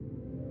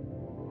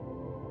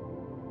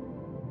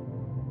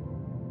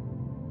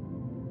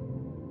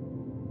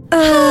Hi,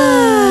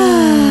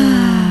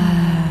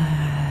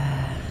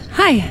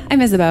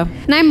 I'm Isabeau.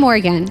 And I'm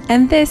Morgan.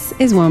 And this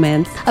is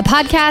Womance. A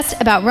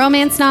podcast about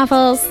romance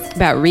novels,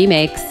 About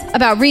remakes.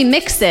 about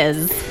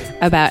remixes,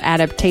 About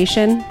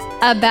adaptation.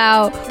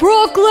 about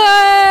Brooklyn,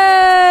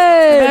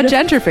 About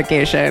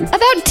gentrification.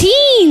 about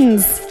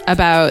teens,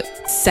 About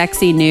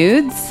sexy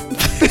nudes.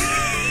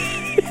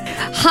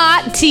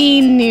 hot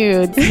teen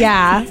nudes.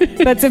 Yeah,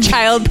 that's a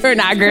Child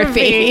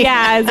pornography.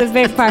 yeah, it's a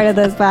big part of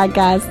this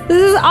podcast.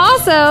 This is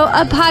also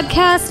a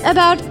podcast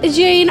about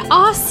Jane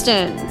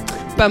Austen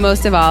But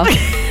most of all,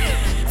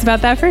 it's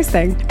about that first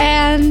thing.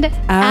 and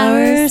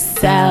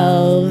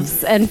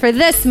Ourselves. And for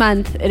this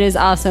month, it is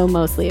also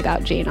mostly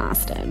about Jane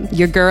Austen.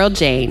 Your girl,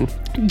 Jane.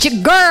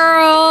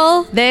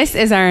 Girl! This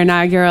is our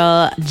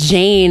inaugural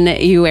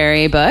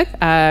Jane-uary book.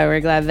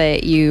 We're glad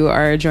that you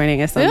are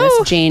joining us on Ooh.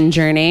 this Jane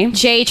journey.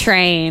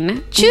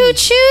 J-Train.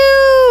 Choo-choo!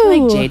 I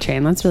like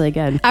J-Train. That's really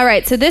good. All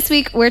right, so this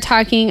week we're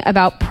talking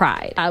about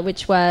Pride,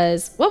 which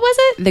was, what was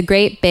it? The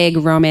great big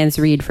romance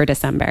read for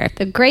December.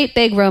 The great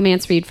big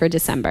romance read for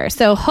December.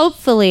 So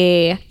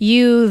hopefully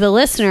you, the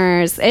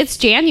listeners, it's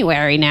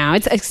January now.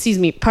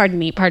 Pardon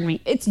me.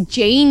 It's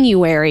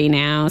January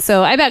now.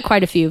 So I bet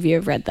quite a few of you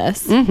have read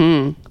this.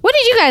 Mm-hmm. What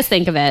did you guys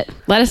think of it?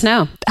 Let us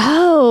know.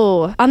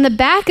 Oh, on the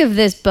back of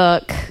this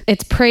book,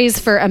 it's praise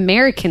for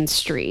American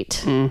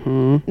Street,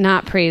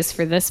 not praise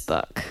for this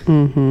book.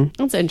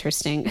 That's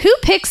interesting. Who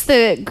picks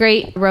the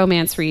great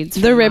romance reads?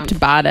 The Ripped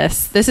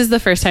Bodice. This is the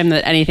first time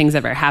that anything's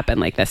ever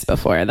happened like this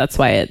before. That's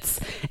why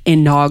it's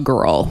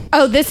inaugural.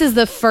 Oh, this is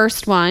the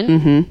first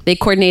one. They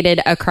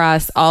coordinated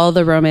across all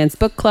the romance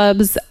book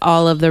clubs,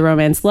 all of the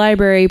romance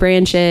library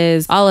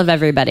branches, all of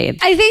everybody.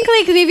 I think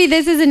maybe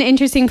this is an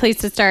interesting place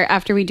to start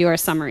after we do our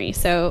summary.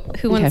 So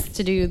who wants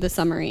to do the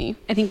summary?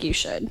 I think you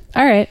should.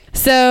 All right.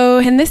 So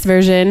in this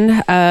version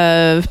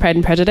of Pride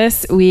and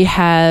Prejudice, we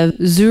have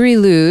Zuri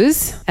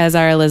Luz as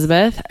our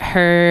Elizabeth.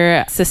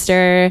 Her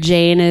sister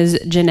Jane is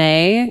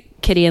Janae.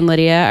 Kitty and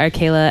Lydia are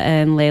Kayla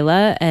and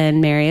Layla, and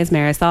Mary is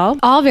Marisol.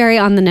 All very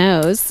on the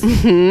nose.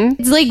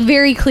 It's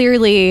very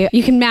clearly,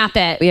 you can map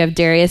it. We have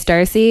Darius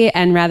Darcy,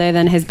 and rather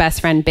than his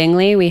best friend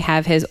Bingley, we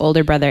have his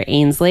older brother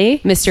Ainsley.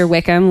 Mr.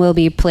 Wickham will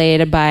be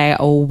played by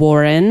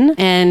Warren,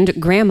 and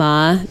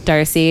Grandma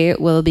Darcy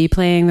will be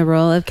playing the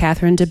role of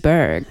Catherine de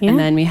Bourgh. Yeah. And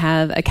then we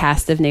have a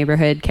cast of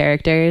neighborhood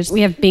characters. We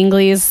have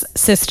Bingley's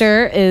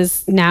sister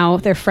is now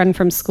their friend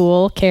from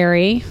school,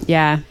 Carrie.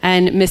 Yeah,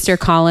 and Mr.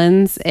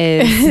 Collins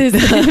is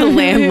the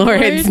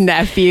landlord's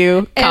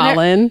nephew,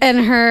 Colin.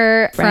 And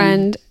her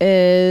friend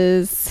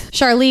is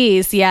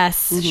Charlize.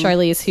 Yes,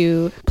 Charlize,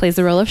 who plays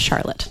the role of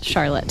Charlotte.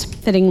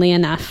 fittingly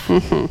enough.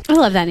 I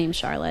love that name,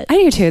 Charlotte. I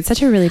do too. It's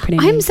such a really pretty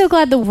name. I'm so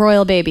glad the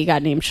royal baby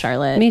got named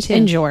Charlotte. Me too.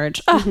 And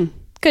George. Oh,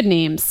 good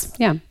names.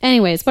 Yeah.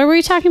 Anyways, what were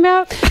we talking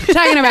about?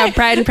 Talking about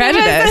Pride and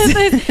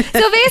Prejudice.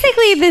 So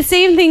basically, the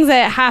same things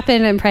that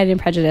happen in Pride and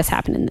Prejudice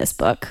happen in this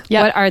book.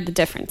 Yep. What are the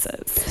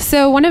differences?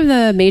 So one of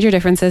the major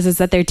differences is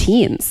that they're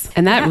teens,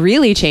 and that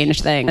really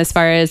changed things as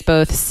far as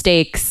both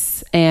stakes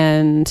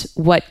and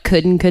what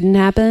could and couldn't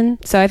happen.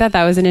 So I thought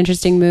that was an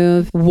interesting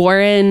move.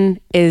 Warren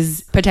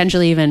is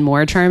potentially even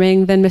more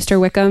charming than Mr.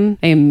 Wickham.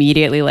 I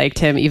immediately liked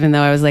him, even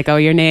though I was like, oh,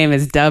 your name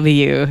is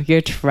W.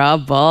 You're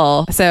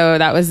trouble. So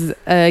that was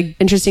an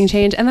interesting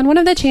change. And then one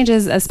of the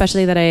changes,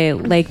 especially that I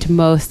liked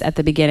most at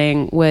the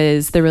beginning,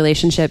 was the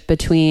relationship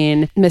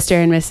between Mr.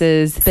 and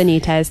Mrs.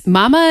 Benitez.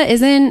 Mama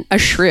isn't a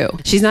shrew.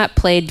 She's not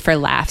played for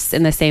laughs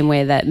in the same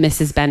way that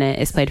Mrs. Bennet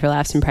is played for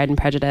laughs in Pride and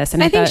Prejudice.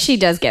 And I think thought, she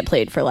does get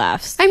played for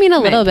laughs. I mean,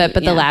 a little bit,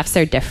 but yeah. the laughs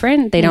are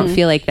different. They don't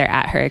feel like they're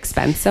at her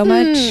expense so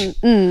much.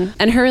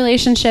 And her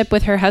relationship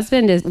with her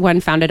husband is one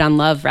founded on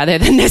love rather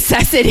than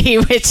necessity,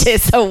 which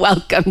is a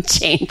welcome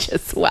change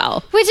as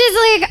well. Which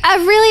is a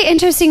really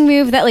interesting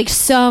move that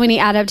so many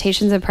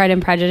adaptations of Pride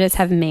and Prejudice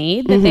have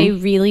made, that they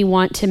really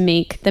want to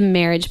make the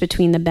marriage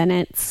between the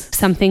Bennets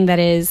something that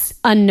is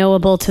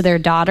unknowable to their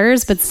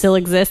daughters but still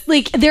exists.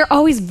 They're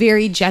always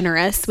very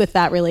generous with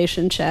that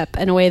relationship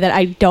in a way that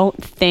I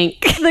don't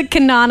think the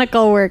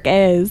canonical work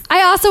is.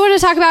 I also want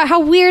to talk about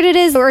how weird it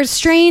is, or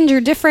strange or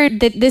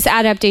different, that this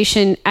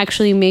adaptation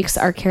actually makes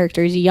our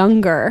characters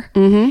younger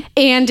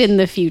and in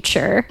the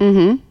future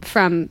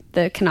from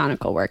the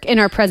canonical work in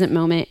our present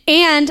moment.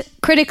 And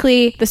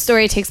critically, the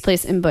story takes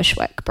place in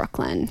Bushwick,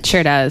 Brooklyn.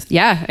 Sure does.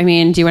 Yeah. I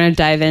mean, do you want to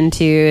dive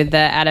into the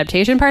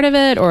adaptation part of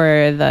it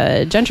or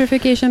the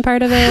gentrification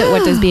part of it?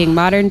 What does being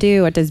modern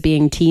do? What does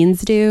being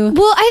teens do?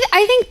 Well,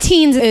 I think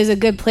teens is a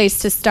good place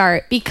to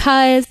start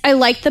because I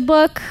liked the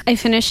book. I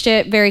finished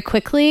it very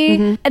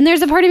quickly. And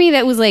there's a part of me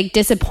that was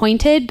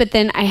disappointed, but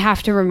then I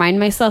have to remind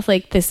myself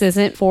this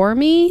isn't for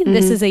me.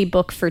 This is a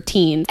book for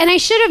teens. And I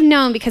should have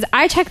known because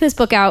I checked this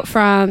book out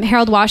from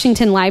Harold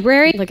Washington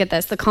Library. Look at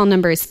this. The call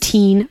number is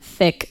Teen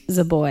Fic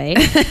Zaboy.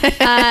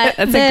 That's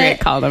a great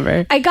call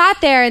number. I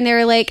got there and they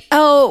were like,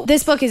 oh,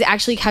 this book is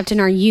actually kept in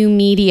our U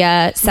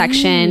Media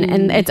section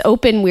and it's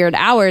open weird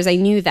hours. I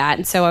knew that.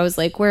 And so I was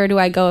like, where do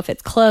I go if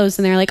it's closed?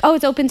 And they're like, oh,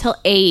 it's open till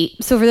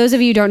 8. So for those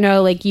of you who don't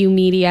know, U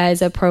Media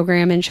is a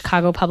program in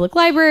Chicago Public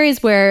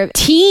Libraries where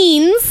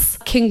teens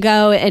can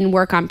go and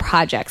work on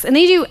projects. And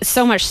they do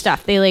so much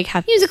stuff. They like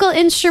have musical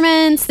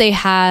instruments, they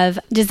have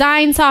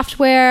design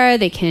software,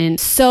 they can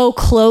sew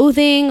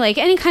clothing, like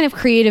any kind of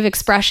creative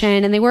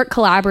expression, and they work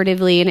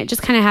collaboratively, and it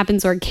just kind of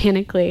happens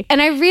organically.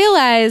 And I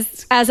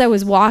realized as I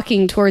was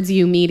walking towards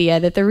U Media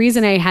that the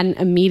reason I hadn't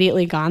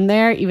immediately gone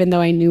there, even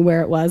though I knew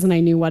where it was and I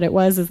knew what it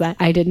was, is that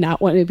I did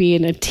not want to be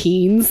in a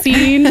teen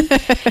scene.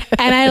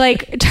 And I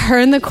like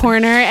turn the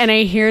corner and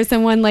I hear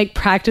someone like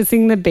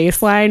practicing the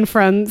bass line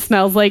from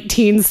Smells Like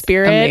Teen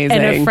Spirit. Amazing.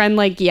 And a friend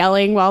like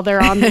yelling while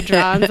they're on the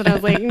drums. And I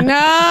was like,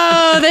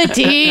 no, the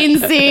teen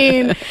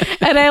scene.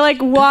 And I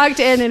like walked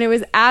in and it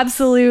was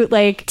absolute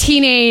like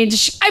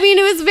teenage. I mean,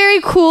 it was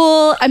very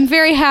cool. I'm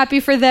very happy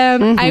for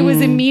them. I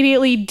was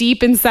immediately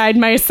deep inside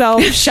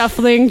myself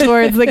shuffling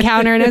towards the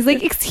counter. And I was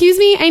like, excuse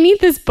me, I need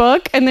this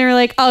book. And they were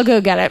like, I'll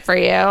go get it for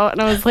you.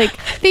 And I was like,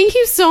 thank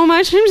you so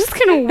much. I'm just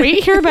going to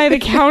wait here by the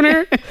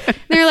counter. And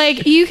they're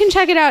like, you can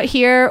check it out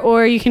here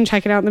or you can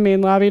check it out in the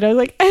main lobby. And I was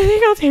like, I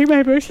think I'll take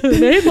my book to the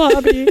main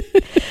lobby.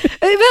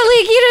 But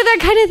like, you know, that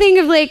kind of thing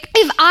of like,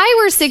 if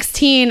I were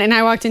 16 and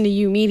I walked into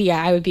U Media,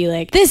 I would be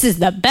like, this is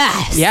the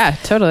best. Yeah,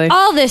 totally.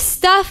 All this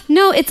stuff.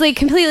 No, it's like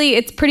completely,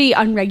 it's pretty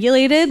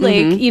unregulated.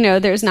 Like, you know,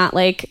 there's not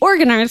like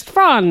organized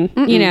fun,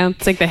 you know.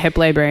 It's like the hip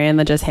librarian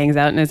that just hangs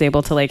out and is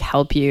able to like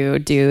help you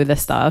do the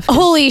stuff.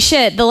 Holy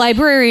shit, the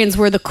librarians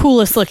were the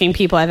coolest looking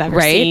people I've ever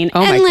seen.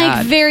 Oh and my like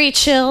God. very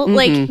chill.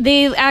 Like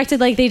they acted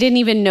like they didn't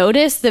even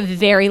notice the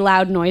very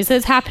loud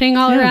noises happening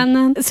all around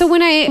them. So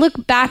when I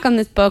look back on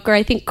this book, or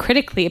I think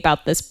critically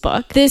about this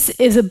book, this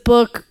is a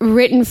book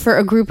written for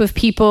a group of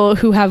people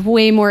who have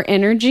way more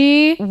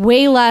energy,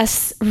 way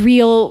less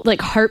real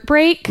like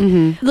heartbreak.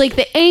 Like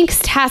the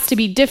angst has to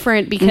be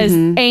different because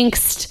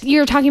angst,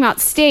 you're talking about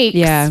stakes.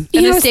 Yeah. You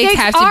And know, the stakes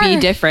have to be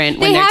different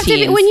when they they're have to be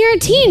teens. when you're a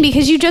teen,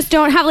 because you just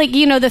don't have like,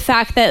 you know, the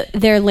fact that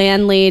their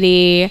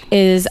landlady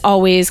is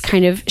always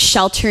kind of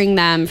sheltering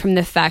them from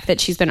the fact that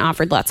she's been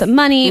offered lots of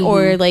money,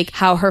 or like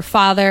how her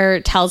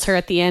father tells her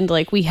at the end,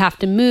 like, we have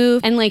to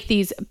move, and like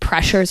these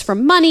pressures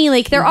from money,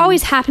 like they're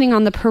always happening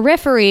on the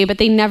periphery, but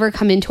they never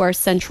come into our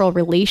central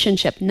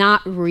relationship.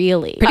 Not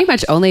really. Pretty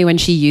much only when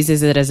she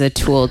uses it as a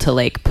tool to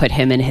like put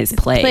him in his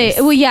place.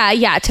 Well,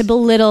 yeah, to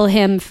belittle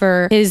him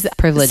for his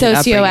Privileged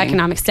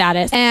socioeconomic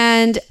status.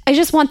 And I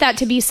just want that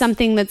to be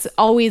something that's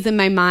always in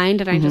my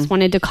mind, and I just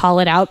wanted to call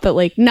it out that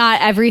like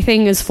not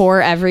everything is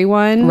for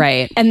everyone.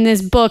 Right. And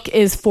this book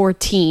is for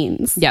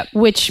teens. Yep.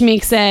 Which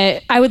makes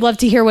it, I would love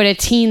to hear what a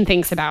teen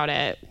thinks about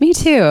it. Me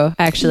too,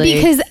 actually.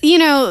 Because, you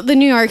know, the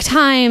New York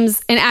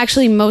Times, and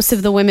actually most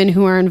of the women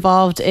who are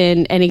involved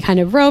in any kind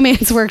of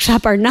romance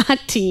workshop are not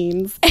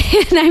teens.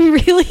 And I'm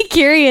really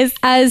curious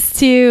as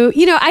to,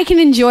 you know, I can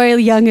enjoy a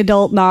young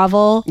adult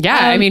novel. Yeah,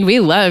 I mean, we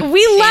loved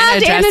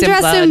Anna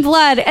Dressed in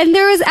Blood. And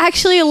there was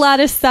actually a lot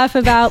of stuff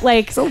about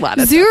like a lot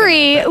of stuff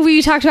Zuri,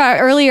 we talked about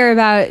earlier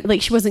about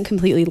like she wasn't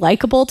completely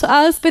likable to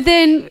us, but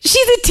then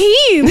she's a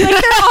teen. Like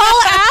they're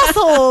all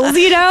assholes,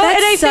 you know? That's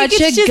and I such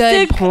think it's a just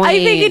good point.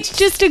 I think it's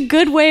just a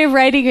good way of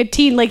writing a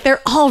teen. Like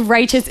they're all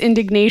righteous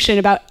indignation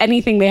about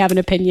anything they have an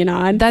opinion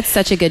on. That's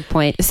such a good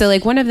point. So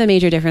like one of the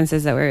major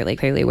differences that we're like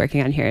clearly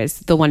working on here is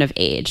the one of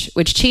age,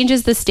 which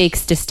changes the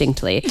stakes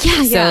distinctly.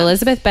 So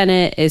Elizabeth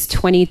Bennet is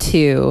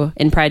 22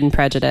 in Pride and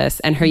Prejudice,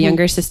 and her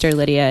younger sister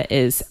Lydia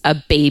is a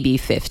baby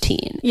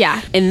 15.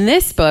 Yeah. In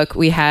this book,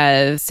 we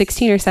have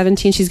 16 or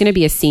 17. She's going to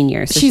be a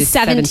senior. So she's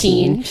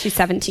 17. She's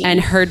 17. And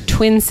her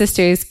twin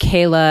sisters,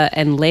 Kayla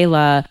and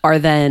Layla, are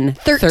then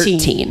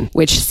 13,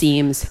 which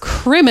seems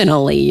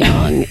criminally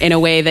young in a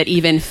way that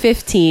even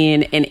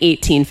 15 and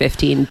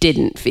 18-15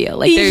 didn't feel.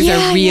 Like there's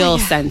a real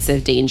sense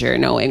of danger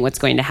knowing what's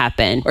going to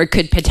happen or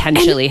could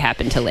potentially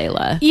happen to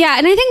Layla. Yeah,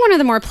 and I think one of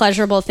the more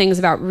pleasurable things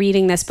about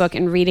reading this book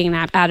and reading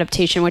that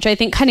adaptation, which I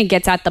think kind of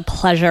gets at the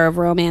pleasure of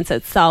romance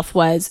itself,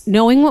 was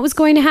knowing what was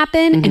going to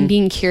happen and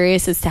being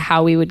curious as to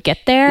how we would get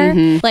there.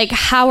 Like,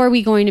 how are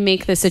we going to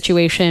make the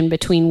situation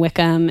between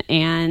Wickham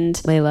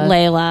and Warren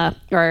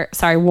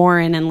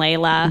and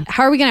Layla?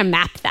 How are we going to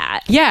map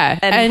that? Yeah,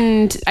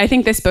 and I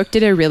think this book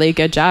did a really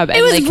good job.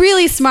 It was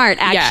really smart,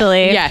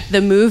 actually. Yeah,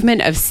 the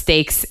movement of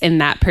stakes in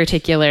that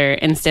particular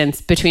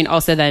instance between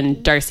also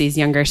then Darcy's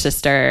younger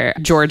sister,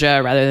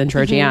 Georgia, rather than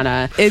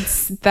Georgiana.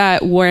 It's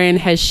that Warren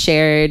has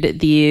shared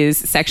these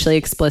sexually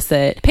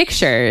explicit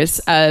pictures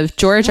of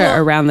Georgia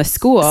around the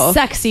school.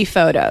 Sexy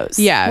photos.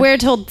 Yeah. We're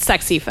told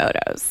sexy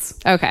photos.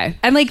 Okay.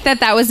 And like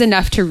that was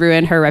enough to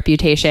ruin her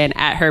reputation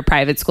at her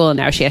private school, and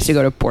now she has to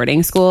go to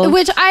boarding school.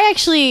 Which I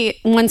actually,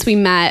 once we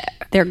met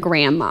their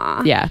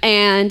grandma. Yeah.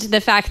 And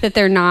the fact that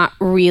they're not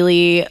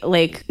really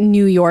like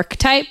New York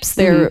types.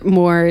 They're were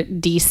more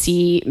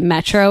DC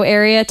metro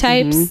area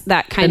types.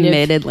 That kind of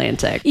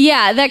mid-Atlantic.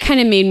 Yeah, that kind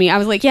of made me, I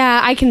was like,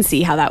 yeah, I can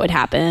see how that would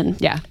happen.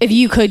 Yeah. If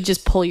you could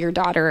just pull your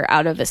daughter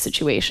out of a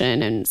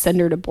situation and send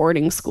her to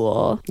boarding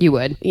school. You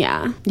would.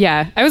 Yeah.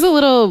 Yeah. I was a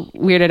little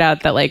weirded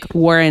out that like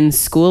Warren's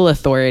school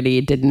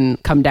authority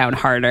didn't come down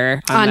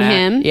harder on that.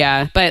 him.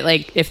 Yeah. But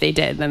like if they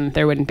did, then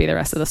there wouldn't be the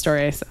rest of the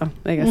story. So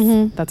I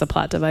guess that's a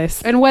plot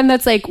device. And one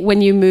that's like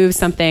when you move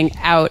something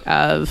out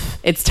of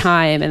its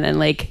time and then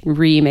like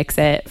remix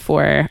it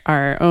for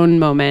our own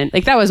moment.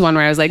 Like that was one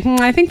where I was like,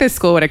 I think this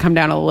school would have come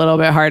down a little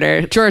bit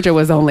harder. Georgia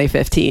was only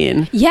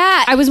 15.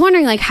 Yeah. I was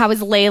wondering like how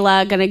is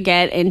Layla going to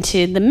get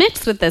into the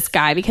mix with this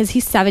guy because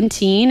he's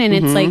 17 and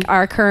it's like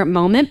our current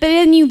moment. But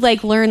then you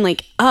like learn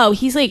like, oh,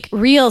 he's like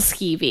real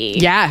skeevy.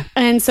 Yeah.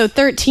 And so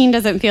 13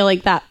 doesn't feel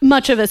like that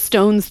much of a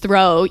stone's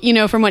throw, you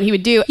know, from what he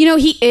would do. You know,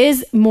 he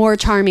is more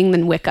charming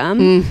than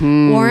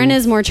Wickham. Warren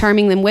is more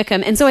charming than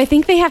Wickham. And so I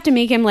think they have to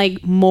make him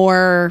like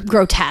more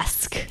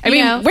grotesque. I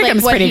mean,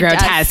 Wickham's like, pretty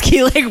grotesque.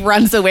 He like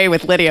runs away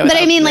with Lydia. But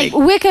I mean, like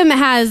Wickham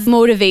has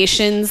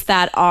motivations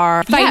that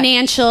are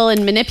financial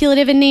and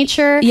manipulative in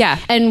nature. Yeah.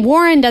 And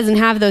Warren doesn't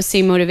have those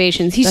same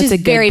motivations. He's That's a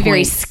just good very, very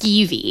point.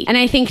 skeevy. And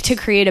I think to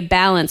create a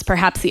balance,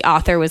 perhaps the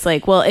author was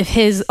like, well, if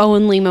his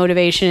only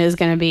motivation is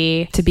going to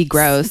be to be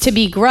gross,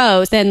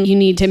 then you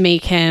need to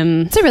make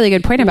him. It's a really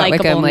good point about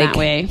likable Wickham. in Like that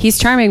way. he's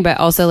charming, but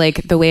also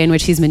like the way in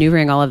which he's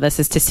maneuvering all of this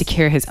is to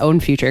secure his own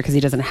future because he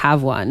doesn't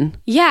have one.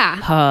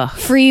 Yeah.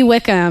 Free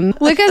Wickham.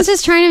 Wickham's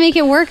just trying to make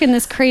it work in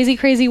this crazy,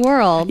 crazy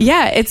world.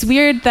 Yeah, it's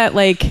weird that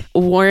like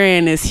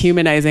Warren is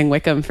humanizing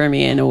Wickham for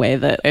me in a way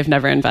that I've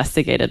never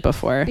investigated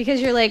before.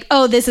 Because you're like,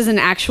 oh, this is an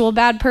actual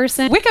bad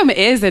person. Wickham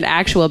is an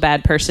actual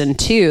bad person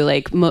too,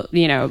 like,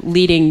 you know,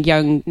 leading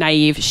young,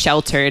 naive,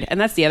 sheltered. And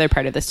that's the other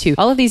part of this too.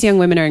 All of these young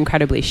women are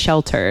incredibly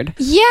sheltered.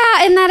 Yeah,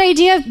 and that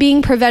idea of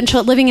being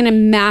provincial, living in a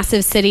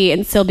massive city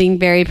and still being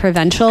very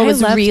provincial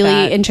was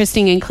really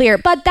interesting and clear.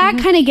 But that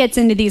kind of gets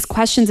into these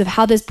questions of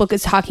how this book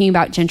is talking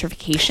about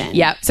gentrification.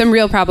 Yeah, some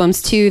real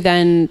problems too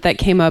then that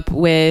came up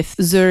with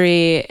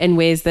Zuri in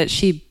ways that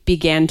she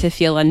began to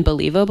feel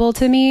unbelievable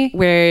to me,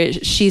 where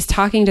she's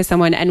talking to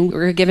someone and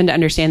we're given to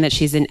understand that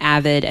she's an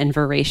avid and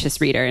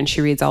voracious reader and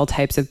she reads all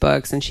types of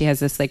books, and she has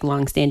this like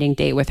long-standing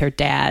date with her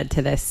dad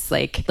to this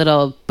like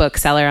little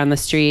bookseller on the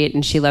street,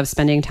 and she loves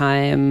spending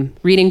time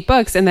reading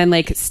books. And then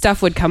like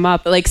stuff would come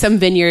up, like some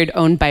vineyard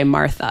owned by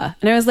Martha,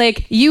 and I was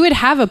like, you would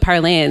have a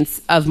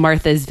parlance of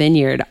Martha's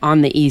Vineyard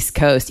on the East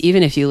Coast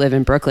even if you live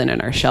in Brooklyn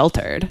and are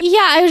sheltered.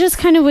 Yeah, I just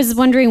kind of was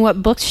wondering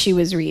what books she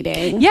was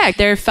reading. Yeah,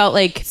 there felt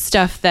like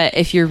stuff that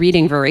if you're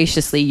reading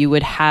voraciously, you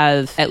would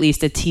have at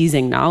least a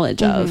teasing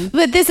knowledge of.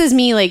 But this is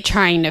me like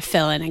trying to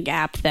fill in a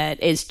gap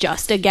that is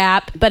just a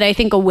gap. But I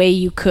think a way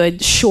you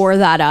could shore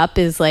that up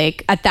is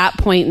like at that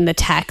point in the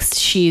text,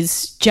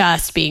 she's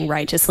just being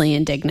righteously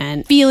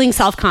indignant, feeling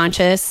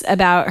self-conscious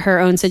about her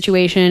own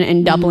situation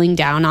and doubling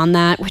down on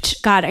that,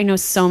 which, God, I know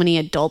so many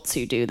adults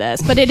who do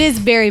this, but it is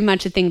very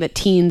much a thing that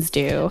teens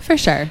do. For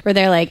sure. Where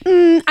they're like,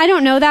 I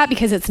don't know that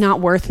because it's not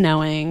worth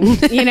knowing,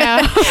 you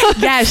know?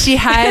 Yeah, she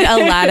had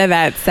a lot of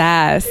that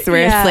sass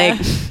where it's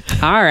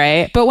like, all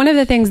right. But one of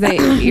the things that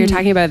you're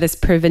talking about, this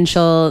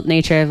provincial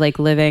nature of like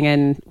living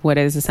in what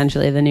is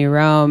essentially the new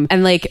Rome.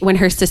 And like when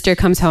her sister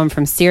comes home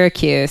from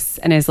Syracuse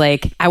and is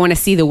like, I want to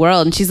see the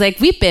world. And she's like,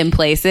 we've been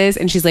places.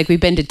 And she's like, we've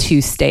been to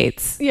 2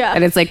 states. Yeah.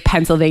 And it's like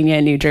Pennsylvania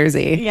and New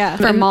Jersey. Yeah.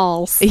 For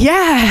malls.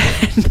 Yeah.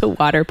 The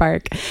water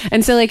park.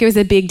 And so like it was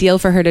a big deal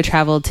for her to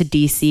travel to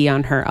DC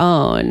on her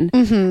own.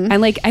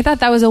 And like I thought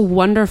that was a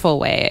wonderful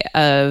way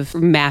of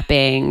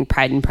mapping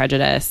Pride and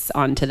Prejudice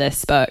onto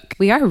this book.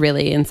 We are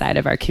really inside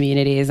of our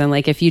communities, and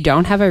like if you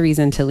don't have a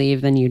reason to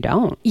leave, then you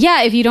don't.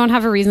 Yeah, if you don't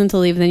have a reason to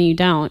leave, then you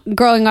don't.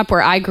 Growing up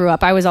where I grew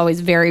up, I was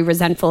always very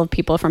resentful of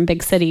people from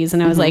big cities,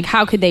 and I was like,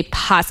 how could they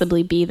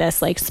possibly be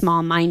this like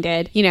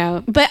small-minded, you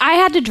know? But I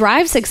had to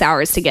drive 6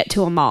 hours to get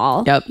to a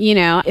mall. Yep. You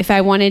know, if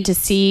I wanted to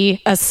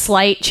see a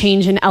slight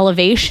change in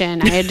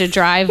elevation, I had to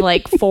drive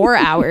like 4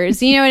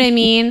 hours. You know what I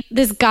mean?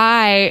 This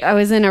guy, I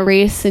was in a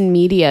race and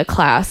media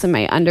class in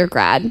my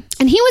undergrad,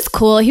 and he was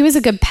cool. He was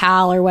a good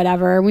pal or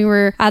whatever. We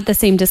were at the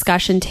same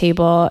discussion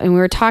table, and we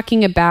were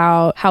talking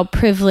about how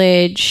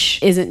privilege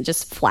isn't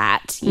just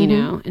flat, you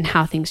know, and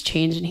how things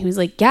change. And he was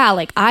like, yeah,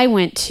 like I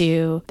went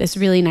to this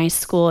really nice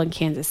school in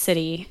Kansas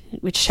City,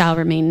 which shall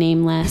remain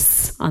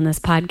nameless on this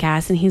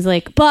podcast. And he's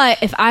like,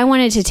 but if I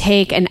wanted to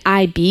take an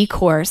IB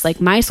course, like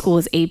my school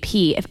is AP,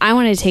 if I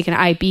wanted to take an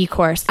IB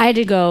course, I had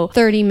to go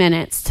 30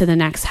 minutes to the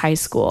next high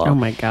school. Oh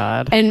my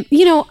God. And,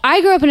 you know,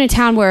 I grew up in a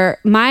town where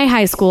my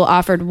high school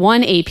offered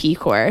one AP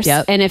course.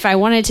 Yep. And if I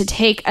wanted to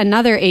take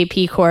another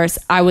AP course,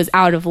 I was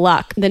out of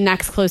luck. the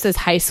next closest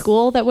high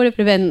school that would have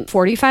been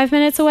 45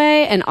 minutes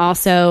away and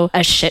also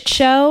a shit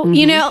show,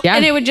 you know? Yeah.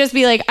 And it would just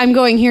be like, I'm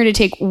going here to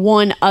take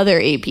one other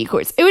AP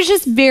course. It was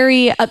just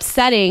very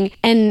upsetting.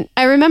 And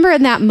I remember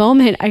in that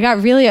moment, I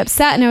got really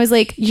upset and I was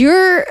like,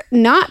 you're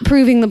not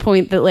proving the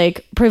point that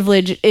like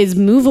privilege is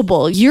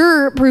movable.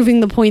 You're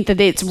proving the point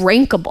that it's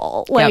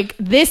rankable. Like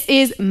this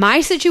is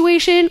my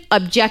situation,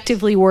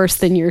 objectively worse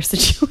than your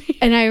situation.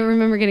 And I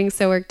remember getting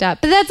so worked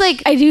up. But that's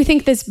like, I do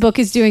think this book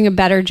is doing a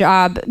better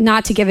job,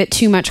 not to give it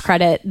too much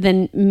credit,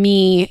 than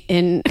me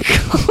in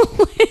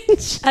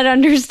college at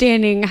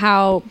understanding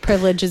how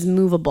privilege is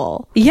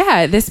movable.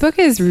 Yeah, this book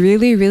is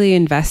really, really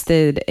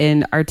invested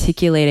in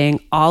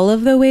articulating all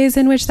of the ways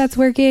in which that's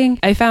working.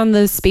 I found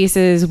those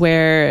spaces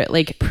where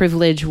like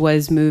privilege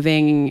was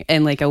moving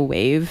in like a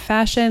wave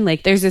fashion.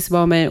 Like there's this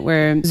moment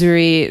where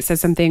Zuri says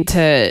something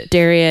to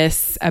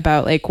Darius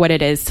about like what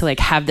it is to like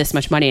have this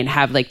much money and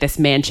have like this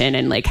mansion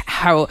and like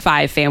how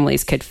 5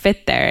 families could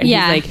fit there. And he's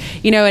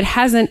like, you know, it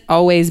hasn't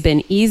always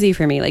been easy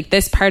for me. Like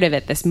this part of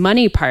it, this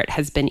money part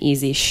has been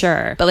easy,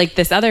 sure. But like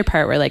this other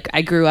part where like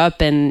I grew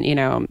up in, you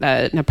know,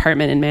 an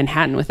apartment in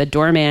Manhattan with a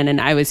doorman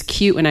and I was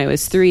cute when I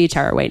was 3 to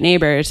our white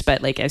neighbors.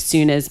 But like as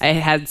soon as I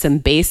had some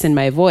bass in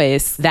my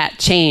voice, that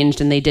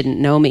changed and they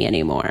didn't know me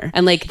anymore.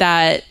 And like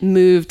that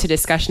moved to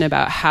discussion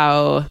about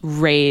how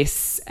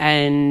race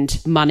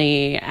and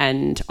money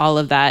and all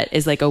of that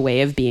is like a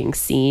way of being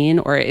seen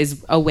or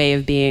is a way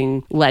of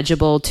being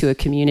legible to a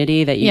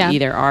community that you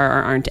either are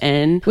or aren't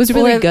in. It was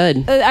really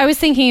good. I was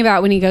thinking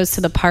about when he goes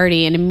to the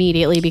party and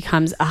immediately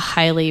becomes a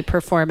highly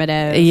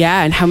performative.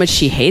 Yeah, and how much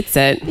she hates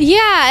it.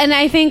 Yeah, and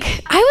I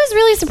think I was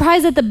really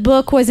surprised that the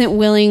book wasn't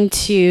willing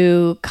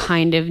to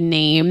kind of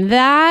name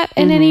that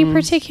in any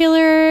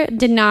particular.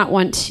 Did not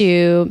want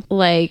to,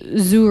 like,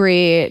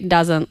 Zuri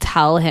doesn't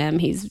tell him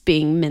he's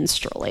being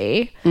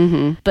minstrelly.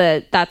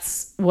 But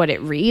that's what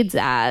it reads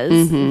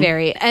as.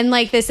 Very, and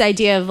like this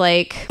idea of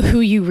like who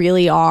you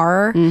really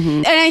are.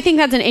 And I think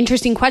that's an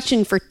interesting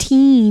question for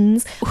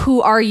teens.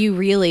 Who are you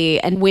really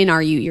and when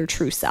are you your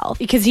true self?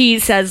 Because he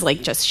says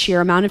like just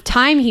sheer amount of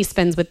time he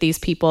spends with these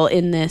people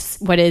in this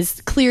what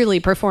is clearly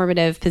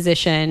performative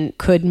position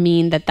could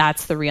mean that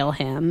that's the real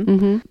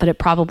him. But it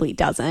probably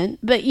doesn't.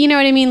 But you know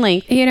what I mean?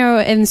 Like, you know,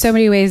 in so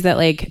many ways that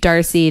like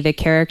Darcy, the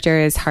character,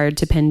 is hard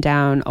to pin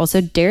down. Also,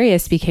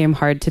 Darius became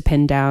hard to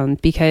pin down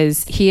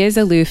because he is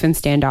aloof and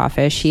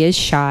standoffish. He is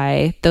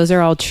shy. Those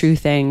are all true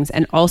things.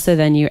 And also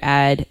then you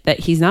add that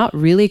he's not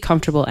really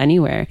comfortable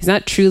anywhere. He's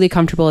not truly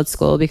comfortable at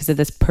school because of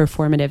this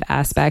performative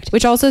aspect,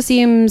 which also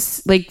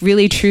seems like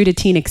really true to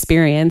teen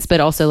experience, but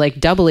also like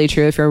doubly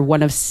true if you're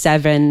one of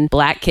 7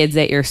 Black kids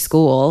at your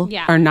school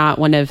or not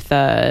one of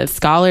the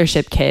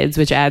scholarship kids,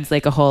 which adds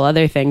like a whole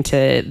other thing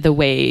to the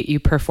way you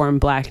perform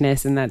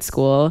Blackness in that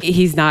school.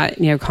 He's not,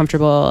 you know,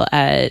 comfortable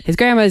at his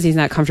grandma's. He's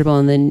not comfortable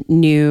in the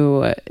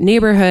new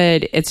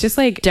neighborhood. It's just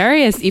like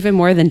Darius, even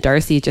more than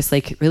Darcy, just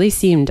like really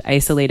seemed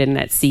isolated and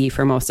at sea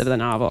for most of the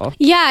novel.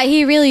 Yeah,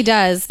 he really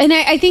does. And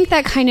I think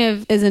that kind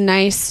of is a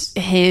nice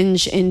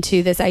hinge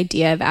into this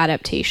idea of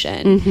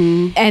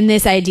adaptation and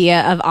this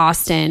idea of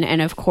Austen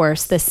and of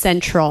course the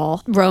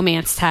central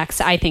romance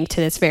text, I think, to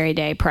this very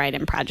day, Pride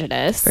and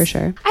Prejudice. For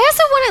sure. I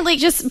also want to like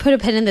just put a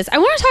pin in this. I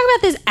want to talk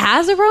about this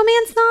as a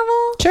romance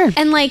novel. Sure.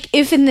 And like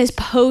if in this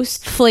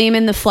post Flame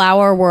in the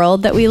Flower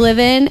world that we live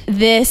in,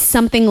 this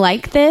something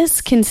like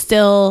this can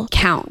still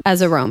count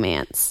as a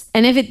romance.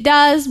 And if it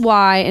does,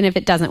 why? And if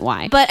it doesn't,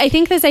 why? But I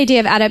think this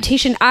idea of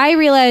adaptation, I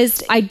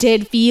realized I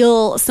did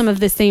feel some of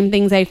the same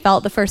things I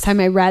felt the first time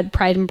I read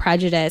Pride and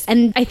Prejudice.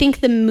 And I think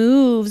the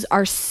moves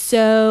are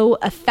so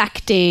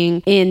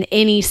affecting in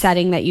any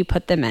setting that you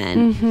put them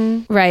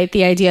in, right?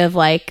 The idea of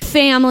like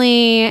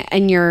family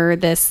and you're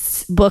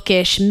this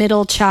bookish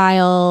middle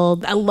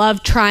child, a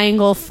love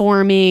triangle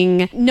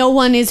forming, no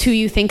one is who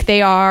you think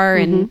they are,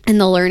 and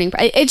the learning.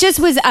 It just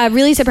was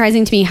really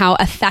surprising to me how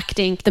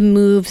affecting the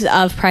moves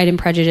of Pride and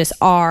Prejudice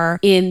are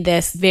in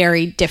this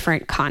very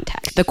different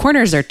context. The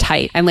corners are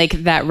tight, and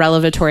like that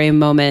revelatory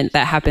moment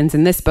that happens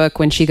in this book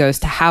when she goes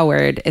to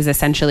Howard is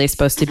essentially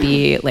supposed to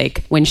be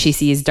like when she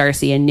sees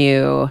Darcy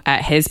anew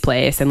at his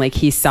place, and like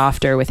he's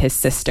softer with his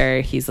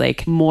sister. He's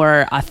like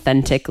more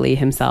authentically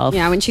himself.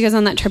 Yeah, when she goes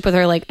on that trip with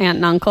her like aunt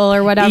and uncle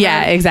or whatever.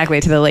 Yeah, exactly,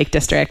 to the Lake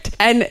District.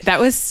 And that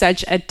was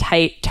such a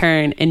tight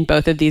turn in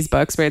both of these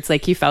books where it's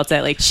like you felt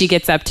it, like she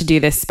gets up to do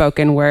this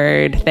spoken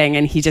word thing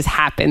and he just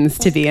happens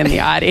to be in the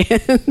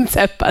audience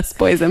at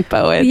Busboys and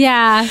Poets.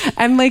 Yeah.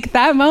 And like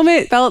that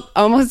moment felt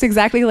almost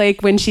exactly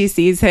like when she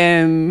sees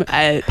him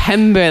at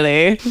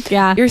Pemberley.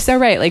 Yeah. You're so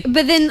right. Like,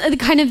 but then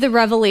kind of the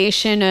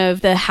revelation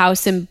of the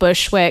house in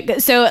Bushwick.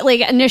 So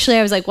like initially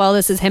I was like, well,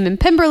 this is him in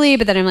Pemberley,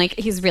 but then I'm like,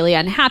 he's really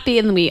unhappy.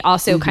 And then we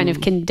also kind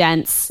of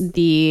condense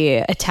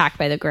the attack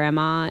by the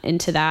grandma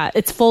into that.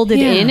 It's folded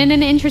in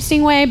an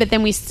interesting way, but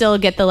then we still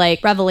get the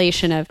like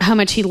revelation of how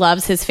much he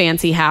loves his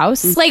fancy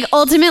house. Like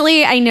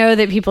ultimately I know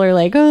that people are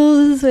like,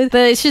 oh, but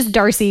but it's just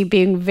Darcy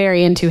being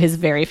very into his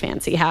very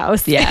fancy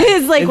house. Yeah,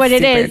 it's like what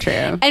it is. True.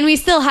 And we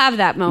still have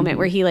that moment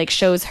where he like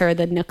shows her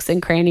the nooks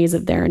and crannies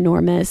of their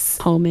enormous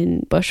home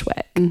in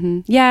Bushwick.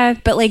 Yeah,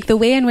 but like the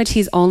way in which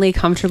he's only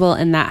comfortable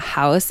in that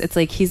house, it's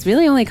like he's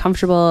really only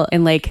comfortable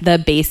in like the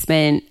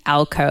basement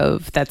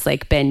alcove that's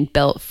like been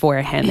built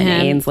for him in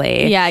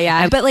Ainsley.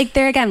 Yeah. But like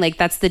there again, like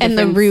that's the difference.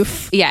 And the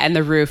roof. Yeah, and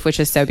the roof, which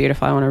is so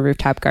beautiful. I want a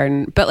rooftop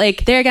garden. But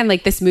like there again,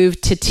 like this move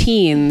to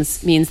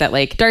teens means that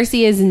like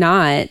Darcy is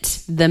not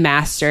the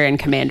master and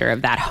commander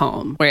of that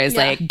home. Whereas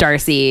like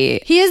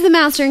Darcy... He is the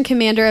master and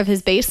commander of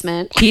his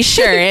basement. He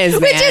sure is,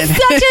 man. Which is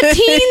such a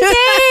teen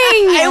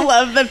thing. I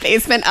love the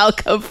basement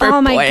alcove for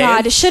Oh my boys.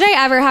 God. Should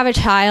I ever have a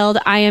child,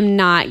 I am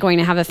not going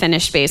to have a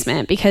finished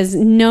basement because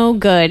no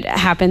good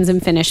happens in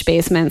finished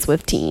basements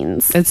with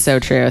teens. It's so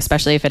true,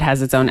 especially if it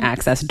has its own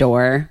access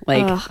door.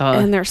 Like,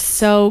 And they're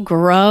so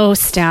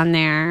gross down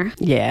there.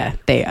 yeah,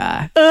 they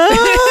are.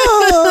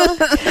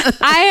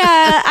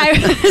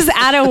 I was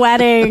at a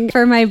wedding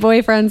for my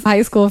boyfriend's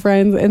high school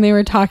friends, and they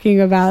were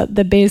talking about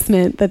the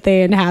basement that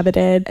they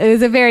inhabited. It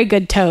was a very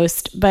good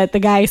toast, but the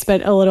guy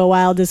spent a little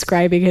while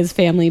describing his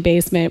family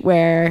basement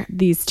where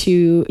these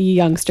two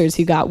youngsters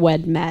who got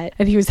wed met.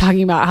 And he was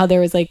talking about how there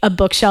was like a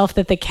bookshelf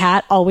that the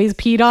cat always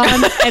peed on,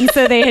 and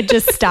so they had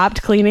just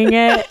stopped cleaning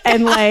it,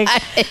 and like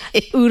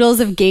oodles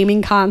of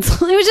gaming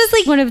console. It was just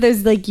like one of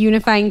those like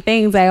unifying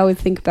things. I always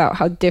think about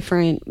how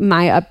different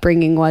my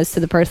upbringing was to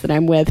the person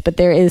I'm with, but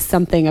there is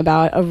something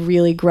about a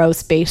really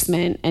gross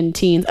basement and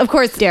teens. Of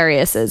course,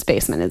 Darius's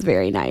basement is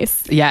very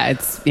nice. Yeah,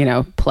 it's, you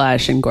know,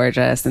 plush and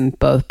gorgeous, and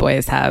both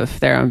boys have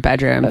their own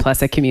bedroom,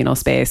 plus a communal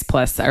space,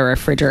 plus a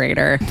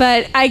refrigerator.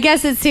 But I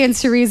guess it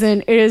stands to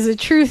reason. It is a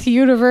truth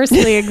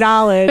universally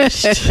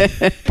acknowledged.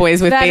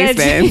 Boys with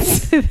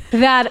basements.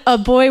 That a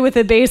boy with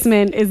a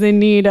basement is in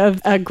need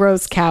of a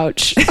gross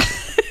couch.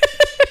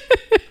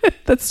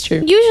 That's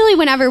true. Usually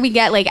whenever we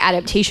get like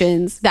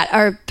adaptations that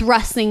are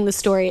thrusting the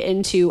story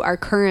into our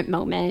current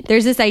moment,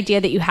 there's this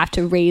idea that you have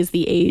to raise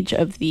the age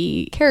of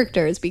the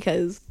characters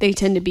because they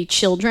tend to be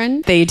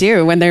children. They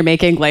do when they're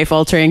making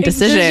life-altering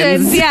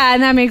decisions. Yeah,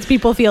 and that makes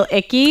people feel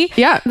icky.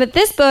 Yeah. But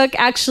this book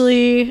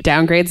actually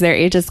downgrades their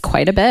ages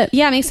quite a bit.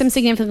 Yeah, makes them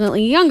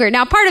significantly younger.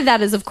 Now, part of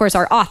that is, of course,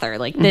 our author.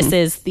 Like, this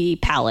is the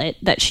palette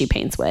that she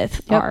paints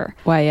with. Yep. Our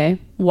YA.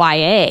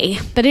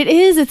 But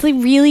it's a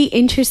really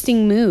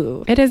interesting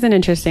move. It is an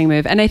interesting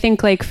move. And I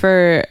think like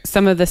for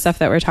some of the stuff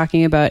that we're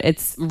talking about,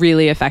 it's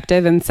really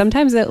effective. And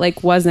sometimes it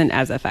like wasn't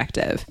as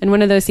effective. And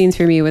one of those scenes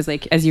for me was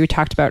like, as you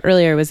talked about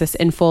earlier, was this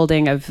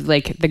enfolding of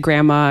like the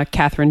grandma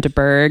Catherine de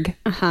Bourgh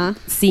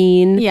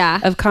scene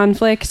of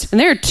conflict. And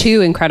there are two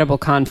incredible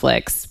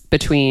conflicts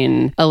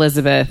between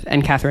Elizabeth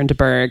and Catherine de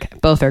Bourgh.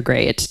 Both are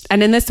great.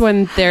 And in this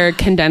one, they're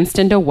condensed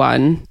into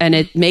one, and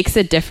it makes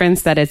a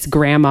difference that it's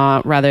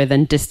grandma rather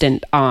than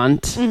distant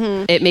aunt.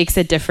 It makes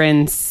a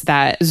difference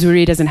that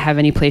Zuri doesn't have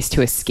any place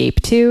to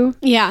escape to.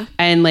 Yeah.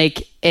 And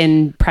like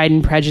in Pride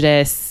and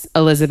Prejudice,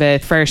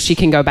 Elizabeth, first, she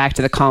can go back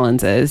to the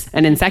Collinses.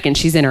 And in second,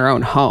 she's in her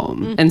own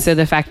home. And so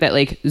the fact that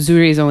like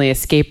Zuri's only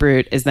escape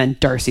route is then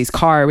Darcy's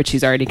car, which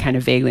she's already kind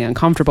of vaguely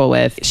uncomfortable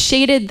with,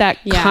 shaded that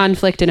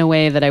conflict in a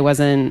way that I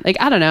wasn't like,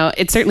 I don't know.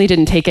 It certainly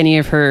didn't take any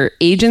of her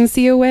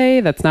agency away.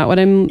 That's not what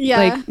I'm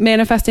like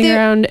manifesting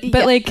around.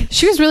 But like,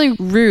 she was really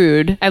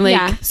rude. And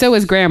like, so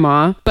was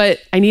grandma. But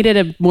I needed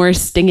a more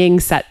stinging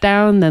set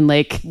down than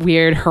like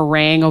weird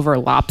harangue over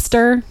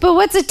lobster. But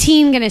what's a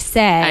teen going to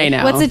say? I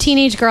know. What's a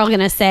teenage girl going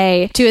to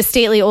say to a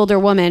stately older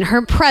woman?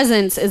 Her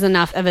presence is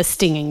enough of a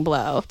stinging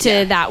blow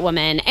to that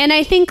woman. And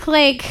I think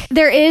like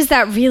there is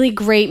that really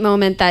great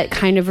moment that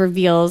kind of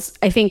reveals,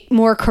 I think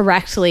more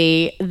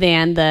correctly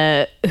than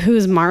the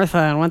who's Martha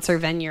and what's her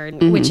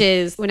vineyard, which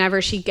is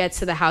whenever she gets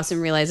to the house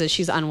and realizes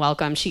she's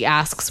unwelcome, she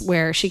asks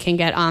where she can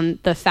get on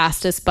the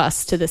fastest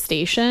bus to the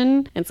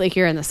station. It's like,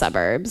 you're in the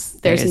suburbs.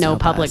 There's no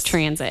public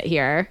transit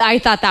here. I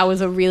thought that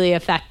was a really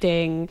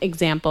affecting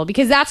example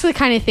because that's the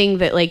kind of thing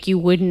that like you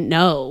wouldn't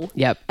know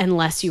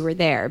unless you were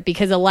there,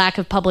 because a lack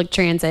of public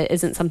transit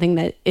isn't something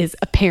that is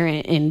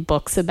apparent in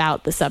books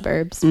about the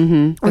suburbs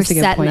or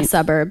set in the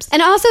suburbs.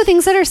 And also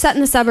things that are set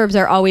in the suburbs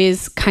are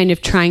always kind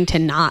of trying to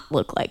not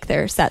look like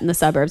they're set in the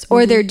suburbs,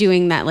 or they're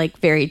doing that like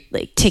very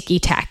like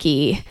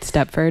ticky-tacky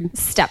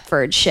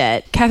Stepford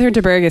shit. Catherine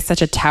de Bourgh is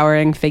such a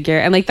towering figure,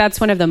 and like that's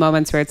one of the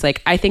moments where it's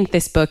like, I think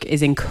this book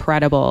is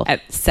incredible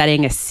at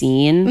setting a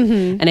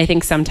scene. And I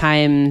think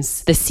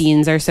sometimes the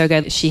scenes are so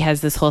good. She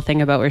has this whole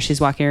thing about where she's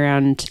walking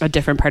around a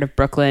different part of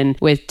Brooklyn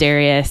with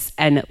Darius,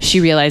 and she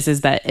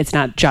realizes that it's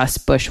not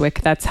just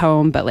Bushwick that's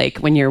home, but like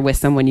when you're with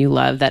someone you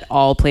love, that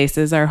all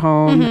places are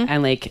home,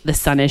 and like the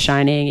sun is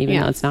shining even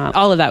though it's not.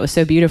 All of that was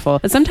so beautiful,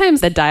 but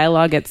sometimes the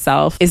dialogue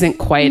itself isn't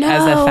quite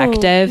as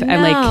effective,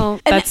 and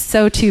like that's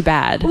so too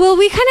bad. Well,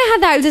 we kind of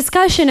had that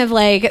discussion of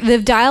like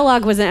the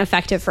dialogue wasn't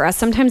effective for us.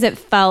 Sometimes it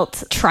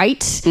felt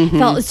trite,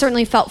 it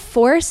certainly felt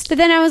forced, but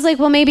then I was like,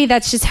 well, maybe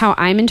that's just how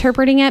I'm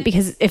interpreting it,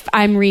 because if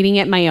I'm reading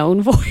it my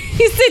own voice,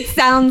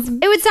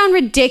 it would sound sound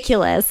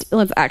ridiculous.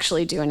 Let's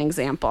actually do an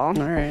example. All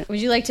right.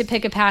 Would you like to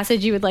pick a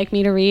passage you would like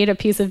me to read, a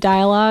piece of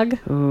dialogue?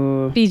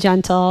 Ooh. Be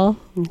gentle.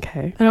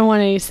 Okay. I don't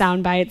want any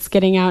sound bites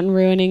getting out and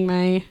ruining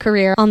my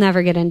career. I'll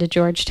never get into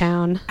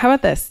Georgetown. How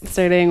about this?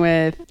 Starting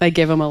with, like,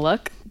 give him a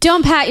look.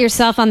 Don't pat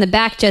yourself on the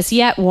back just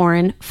yet,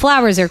 Warren.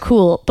 Flowers are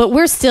cool, but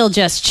we're still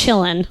just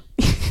chillin'.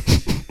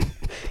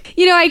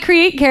 You know, I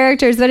create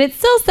characters, but it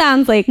still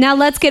sounds like, now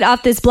let's get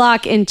off this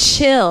block and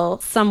chill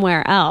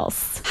somewhere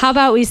else. How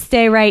about we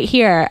stay right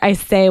here, I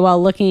say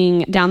while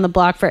looking down the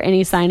block for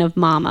any sign of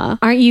Mama.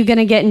 Aren't you going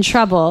to get in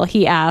trouble,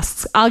 he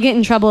asks. I'll get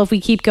in trouble if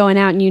we keep going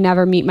out and you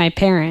never meet my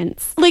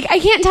parents. Like, I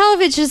can't tell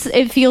if it's just,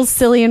 it feels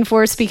silly and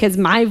forced because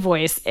my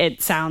voice,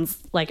 it sounds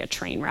like a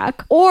train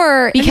wreck,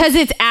 or because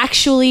it's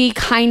actually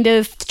kind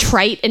of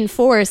trite and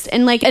forced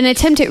and like an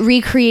attempt at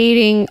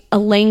recreating a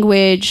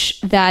language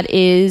that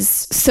is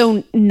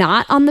so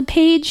not on the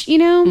page, you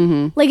know?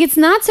 Mm-hmm. Like, it's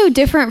not so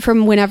different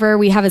from whenever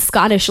we have a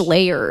Scottish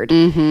layered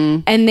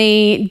and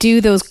they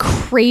do those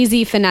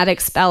crazy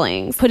phonetic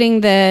spellings, putting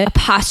the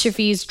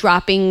apostrophes,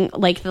 dropping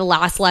like the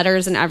last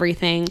letters and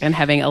everything. And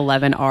having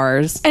 11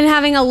 R's. And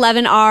having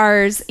 11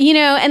 R's, you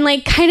know, and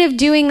like kind of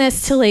doing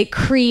this to like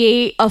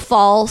create a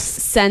false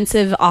sense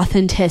of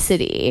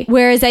authenticity.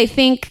 Whereas I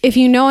think if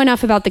you know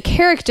enough about the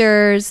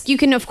characters, you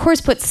can of course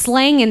put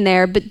slang in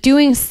there, but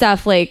doing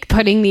stuff like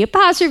putting the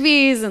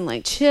apostrophes and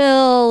like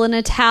chill and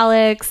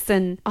italics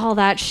and all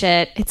that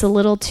shit, it's a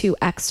little too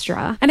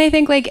extra. And I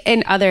think like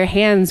in other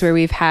hands where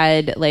we've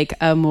had like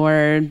a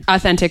more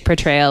authentic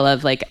portrayal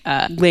of like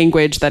a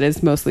language that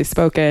is mostly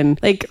spoken,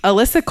 like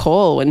Alyssa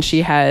Cole, when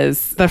she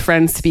has the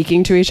friends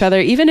speaking to each other,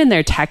 even in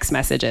their text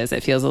messages,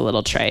 it feels a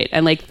little trite.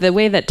 And like the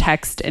way that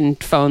text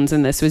and phones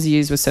in this was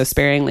used was so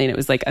sparingly, and it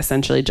was like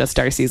essentially just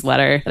Darcy's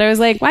letter, that I was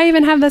like, why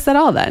even have this at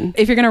all then?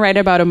 If you're going to write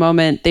about a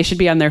moment, they should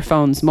be on their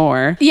phones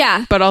more.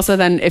 Yeah. But also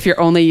then if you're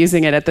only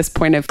using it at this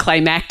point of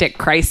climactic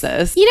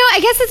crisis. You know,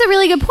 I guess that's a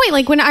really good point.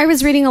 Like when I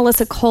was reading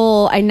Alyssa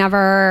Cole, I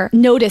never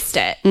noticed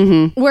it.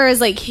 Mm-hmm. Whereas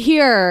like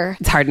here,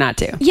 it's hard not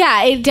to.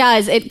 Yeah, it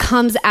does. It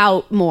comes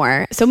out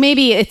more. So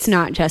maybe it's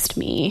not just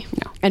me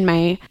and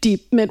my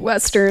deep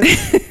Midwestern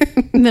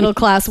middle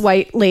class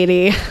white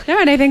lady. No,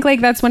 and I think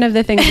like that's one of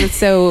the things that's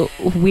so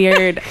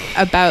weird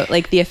about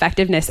like the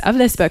effectiveness of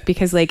this book,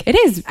 because like it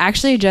is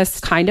actually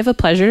just kind of a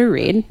pleasure to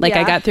read. Like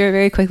I got through it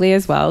very quickly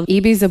as well.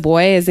 Ibi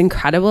Zoboi is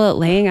incredible at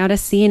laying out a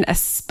scene,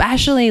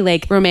 especially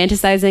like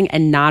romanticizing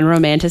and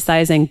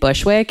non-romanticizing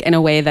Bushwick in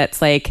a way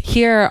that's like,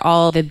 here are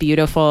all the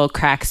beautiful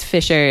cracks,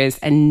 fissures,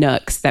 and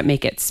nooks that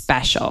make it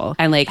special,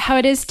 and like how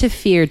it is to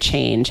fear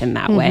change in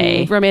that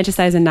way.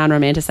 Romanticize and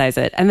non-romanticize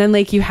it. And then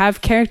like you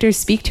have characters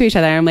speak to each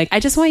other. I'm like, I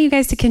just want you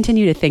guys to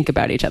continue to think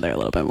about each other a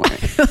little bit more.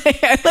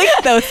 Like, I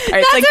like those parts.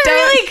 That's like,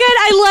 really good.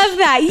 I love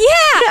that.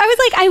 Yeah. I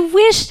was like, I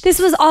wish this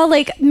was all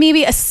like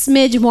maybe a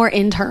smidge more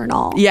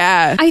internal.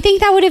 Yeah. I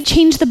think that would have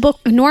changed the book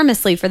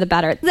enormously for the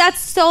better.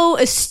 That's so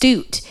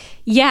astute.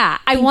 Yeah.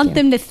 I want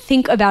them to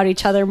think about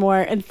each other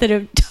more instead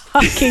of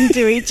talking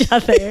to each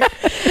other.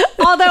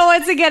 Although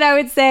once again, I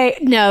would say,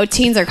 no,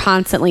 teens are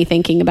constantly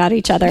thinking about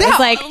each other. It's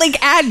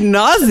like ad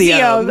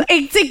nauseum.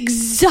 It's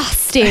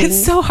exhausting.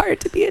 It's so hard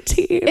to be a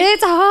teen.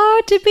 It's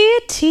hard to be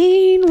a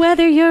teen,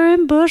 whether you're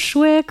in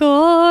Bushwick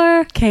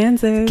or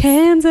Kansas.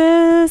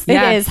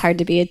 Yeah. It is hard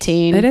to be a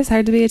teen. It is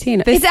hard to be a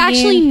teen. It's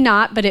actually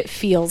not, but it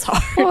feels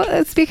hard.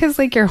 Well, it's because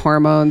like your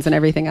hormones and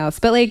everything else.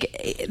 But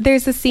like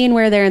there's a scene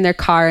where they're in their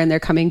car and they're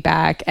coming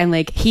back and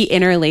like he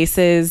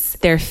interlaces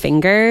their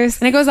fingers,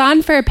 and it goes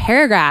on for a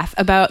paragraph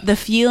about the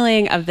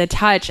feeling of the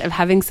touch of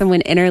having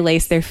someone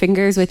interlace their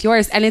fingers with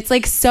yours. And it's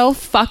like so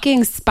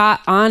fucking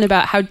spot on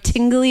about how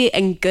tingly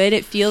and good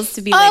it feels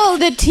to be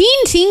the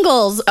teen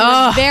tingles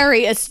are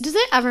very... Does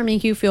it ever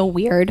make you feel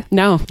weird?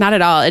 No, not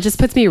at all. It just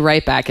puts me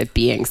right back at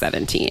being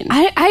 17.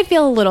 I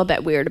feel a little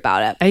bit weird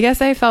about it. I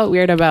guess I felt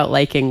weird about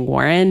liking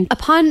Warren.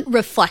 Upon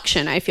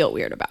reflection, I feel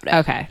weird about it.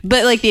 Okay.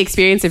 But like the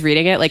experience of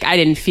reading it, like I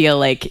didn't feel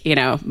like, you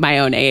know, my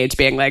own age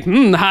being like,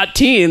 hot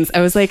teens.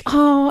 I was like,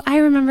 oh, I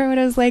remember what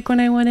it was like when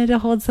I wanted to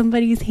hold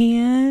somebody's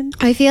hand.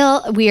 I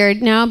feel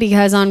weird now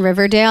because on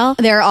Riverdale,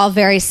 they're all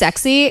very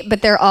sexy,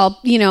 but they're all,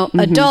 you know,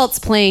 adults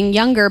playing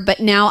younger, but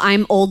now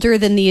I'm older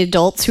than the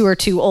adults who are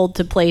too old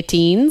to play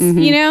teens,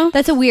 you know?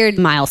 That's a weird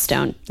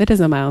milestone. It is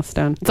a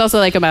milestone. It's also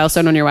like a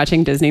milestone when you're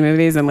watching Disney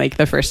movies and like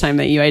the first time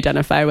that you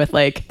identify with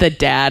like the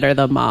dad or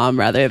the mom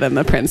rather than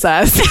the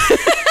princess.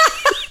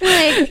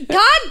 Like,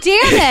 God damn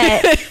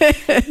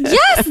it.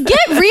 Just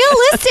get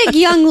realistic,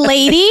 young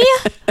lady.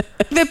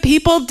 The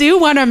people do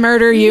want to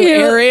murder you,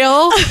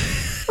 Ariel.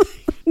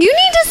 You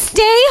need to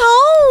stay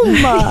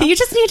home. You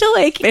just need to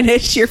like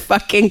finish your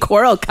fucking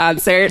choral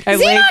concert. Xenon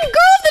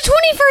Girl of the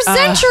 21st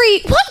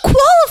century. What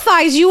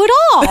qualifies you at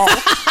all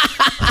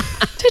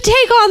to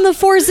take on the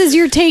forces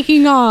you're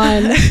taking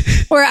on?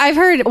 Or I've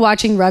heard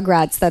watching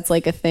Rugrats, that's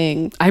like a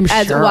thing. I'm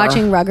sure.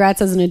 Watching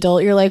Rugrats as an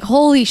adult, you're like,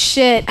 holy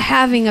shit,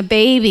 having a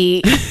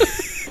baby.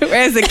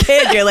 Whereas a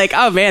kid, you're like,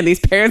 oh man, these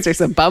parents are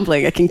so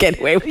bumbling. I can get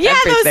away with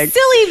everything. Those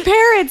silly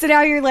parents. And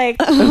now you're like,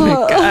 oh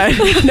my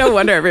God. No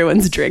wonder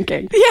everyone's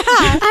drinking.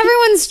 Yeah.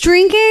 Everyone's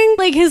drinking.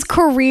 Like his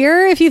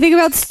career, if you think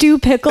about Stu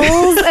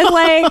Pickles and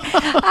like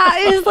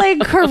his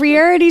like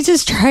career, and he's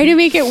just trying to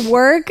make it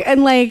work.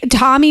 And like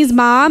Tommy's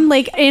mom,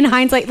 like in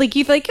hindsight, like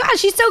you feel like, God,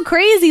 she's so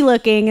crazy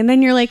looking. And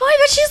then you're like, oh, I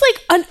bet she's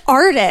like an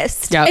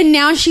artist. Yep. And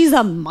now she's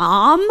a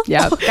mom.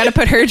 Yeah. Got to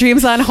put her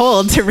dreams on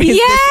hold to raise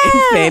this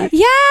infant.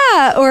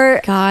 Yeah.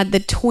 Or God, the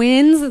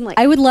twins. And like,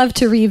 I would love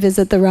to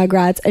revisit the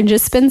Rugrats and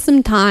just spend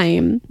some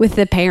time with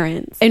the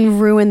parents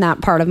and ruin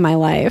that part of my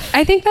life.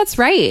 I think that's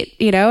right.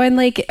 You know, and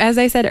like, as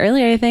I said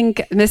earlier, I think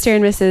Mr.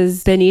 and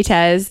Mrs.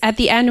 Benitez, at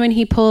the end when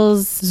he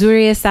pulls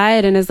Zuri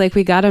aside and is like,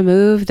 we got to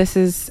move. This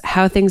is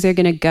how things are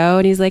going to go.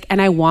 And he's like,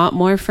 and I want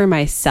more for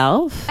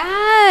myself.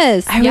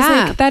 Yes. I was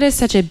like, that is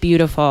such a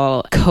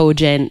beautiful,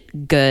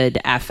 cogent, good,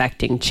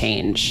 affecting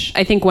change.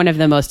 I think one of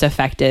the most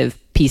effective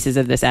pieces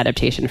of this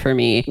adaptation for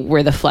me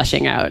were the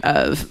fleshing out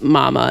of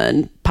Mama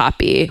and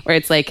Poppy, where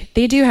it's like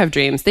they do have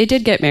dreams, they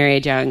did get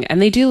married young,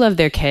 and they do love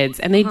their kids,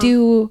 and they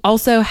do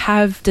also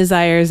have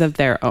desires of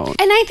their own.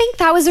 And I think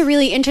that was a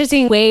really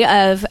interesting way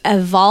of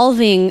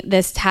evolving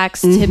this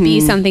text to be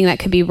something that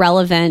could be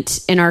relevant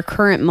in our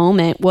current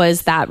moment,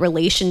 was that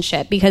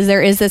relationship, because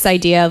there is this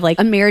idea of like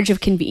a marriage of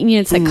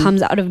convenience that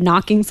comes out of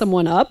knocking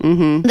someone up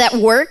that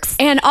works.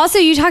 And also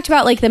you talked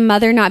about like the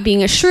mother not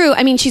being a shrew.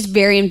 I mean, she's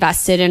very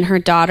invested in her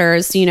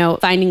daughters, you know,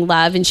 finding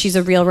love, and she's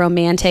a real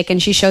romantic,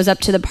 and she shows up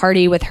to the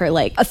party with her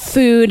like a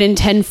food and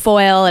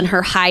tinfoil and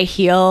her high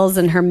heels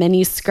and her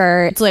mini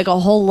skirt. It's like a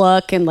whole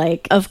look. And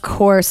like, of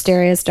course,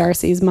 Darius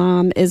Darcy's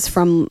mom is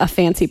from a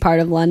fancy part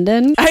of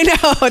London. I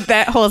know,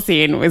 that whole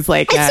scene was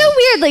like, it's so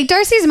weird. Like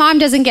Darcy's mom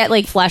doesn't get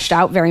like fleshed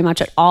out very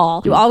much at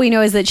all. All we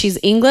know is that she's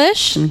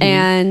English,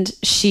 and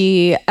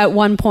she, at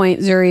one point,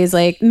 Zuri is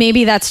like,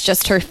 maybe that's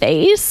just her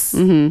face.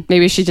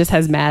 Maybe she just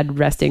has mad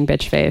resting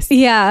bitch face.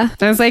 Yeah.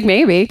 I was like,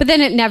 maybe. But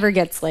then it never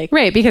gets like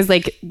right, because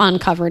like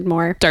uncovered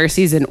more.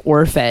 Darcy's an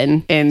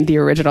orphan in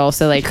the original,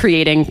 so like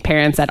creating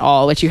parents at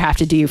all, which you have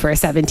to do for a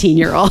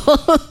 17-year-old.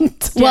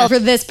 Well, for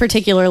this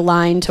particular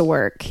line to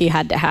work, he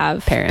had to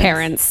have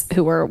parents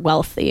who were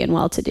wealthy and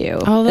well-to-do.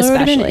 Although it would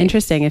have been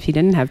interesting if he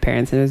didn't have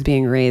parents and was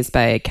being raised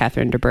by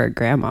Catherine de Bourgh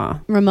grandma.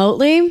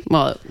 Remotely?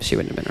 Well, she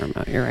wouldn't have been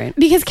remote, you're right.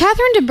 Because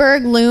Catherine de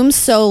Bourgh looms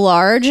so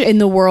large in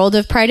the world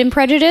of Pride and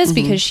Prejudice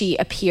because she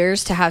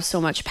appears to have so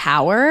much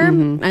power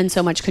and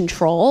so much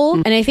control.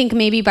 And I think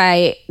maybe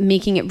by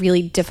making it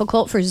really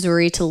difficult for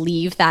Zuri to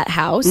leave that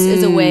house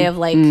is a way of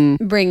like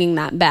bringing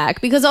that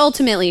back, because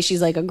ultimately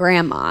she's like a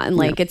grandma, and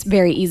like it's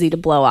very easy to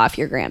blow off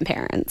your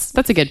grandparents.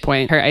 That's a good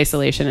point. Her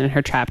isolation and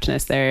her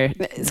trappedness there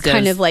is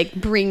kind of like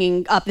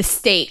bringing up the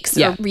stakes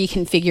or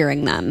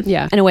reconfiguring them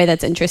in a way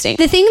that's interesting.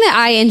 The thing that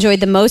I enjoyed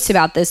the most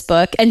about this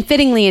book, and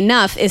fittingly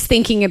enough, is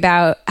thinking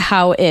about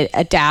how it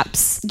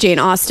adapts Jane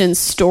Austen's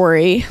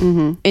story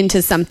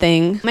into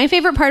something. My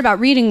favorite part about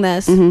reading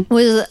this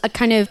was a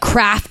kind of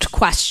craft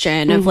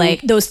question of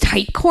like those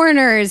tight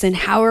corners, and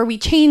how are we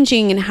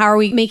changing, and how are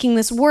we making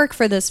this work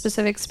for this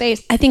specific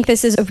space. I think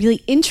this is a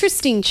really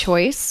interesting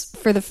choice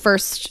for the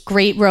first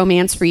great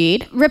romance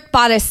read. Rip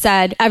Bodice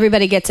said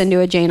everybody gets into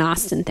a Jane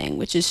Austen thing,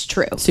 which is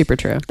true. Super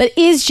true. But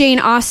is Jane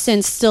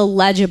Austen still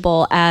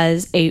legible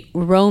as a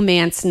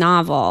romance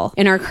novel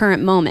in our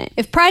current moment?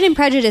 If Pride and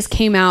Prejudice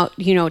came out,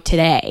 you know,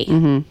 today,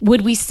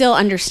 would we still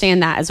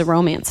understand that as a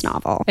romance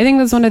novel? I think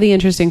that's one of the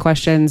interesting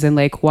questions, and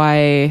like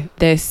why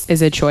this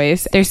is a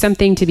choice. There's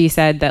something to be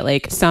said that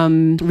like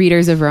some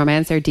readers of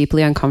romance are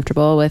deeply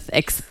uncomfortable with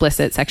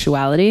explicit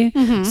sexuality.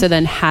 So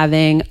then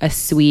having a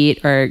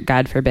sweet, or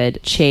God forbid,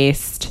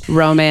 chaste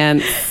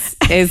romance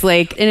is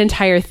like an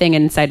entire thing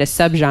inside a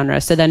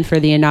subgenre. So then for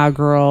the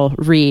inaugural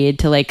read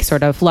to like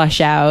sort of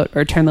flush out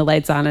or turn the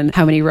lights on and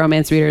how many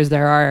romance readers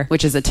there are,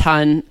 which is a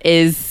ton,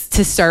 is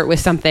to start with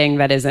something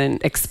that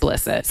isn't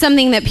explicit.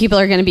 Something that people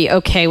are going to be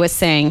okay with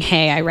saying,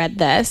 hey, I read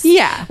this.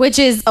 Yeah. Which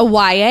is a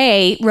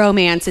YA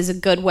romance is a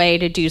good way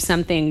to do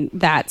something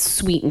that's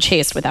sweet and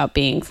chaste without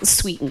being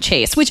sweet and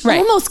chaste, which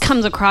almost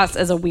comes across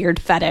as a weird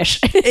fetish.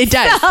 It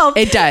does.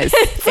 It does.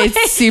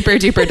 It super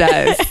duper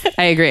does.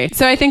 I agree.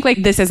 So I think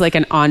like this is like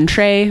an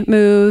entree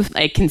move.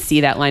 I can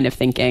see that line of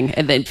thinking,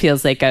 and it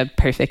feels like a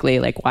perfectly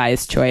like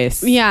wise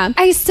choice. Yeah.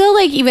 I still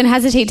like even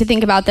hesitate to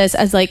think about this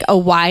as like a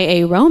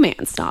YA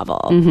romance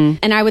novel.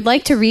 And I would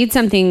like to read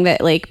something that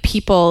like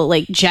people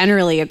like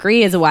generally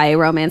agree is a YA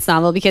romance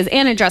novel, because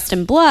Anna Dressed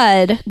in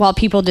Blood, while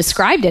people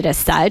described it as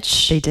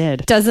such, they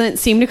did, doesn't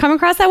seem to come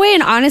across that way.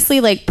 And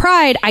honestly, like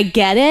Pride, I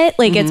get it.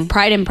 Like it's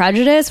Pride and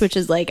Prejudice, which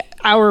is like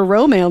our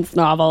romance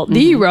novel,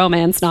 the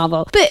romance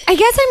novel. But I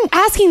guess I'm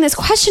asking this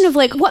question of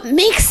like, what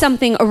makes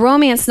something a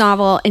romance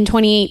novel in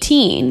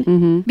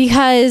 2018?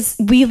 Because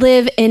we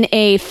live in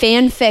a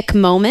fanfic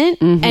moment,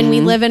 and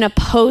we live in a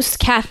post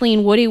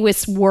Kathleen Woody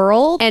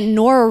world, and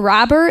Nora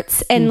Roberts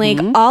Roberts and like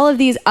all of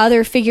these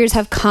other figures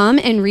have come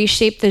and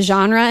reshaped the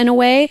genre in a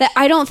way that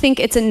I don't think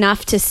it's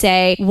enough to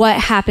say what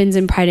happens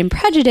in Pride and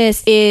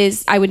Prejudice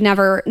is, I would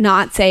never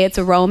not say it's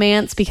a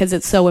romance because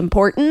it's so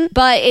important,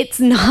 but it's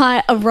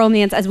not a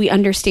romance as we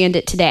understand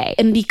it today.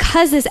 And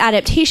because this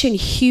adaptation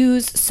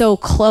hews so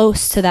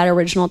close to that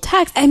original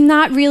text, I'm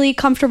not really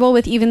comfortable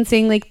with even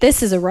saying like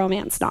this is a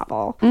romance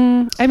novel.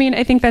 I mean,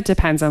 I think that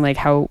depends on like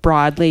how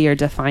broadly you're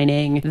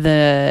defining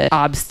the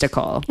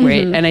obstacle,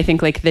 right? And I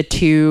think like the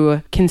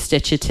two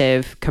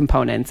constitutive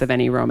components of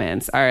any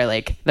romance are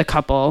like the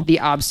couple, the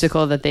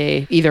obstacle that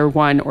they either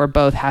one or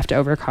both have to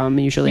overcome,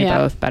 usually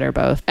both, better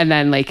both, and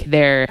then like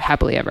they're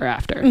happily ever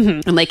after.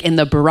 And like in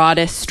the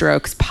broadest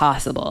strokes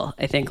possible,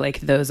 I think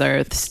like those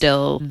are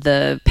still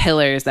the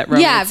pillars that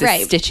romance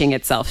is stitching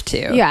itself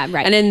to.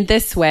 And in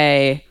this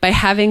way, by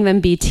having them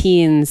be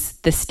teens,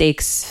 the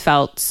stakes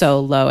felt so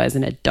low as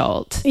an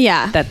adult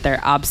that their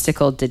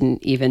obstacle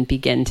didn't even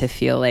begin to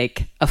feel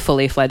like a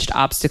fully fledged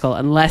obstacle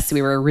unless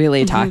we were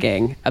really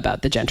talking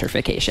about the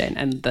gentrification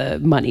and the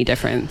money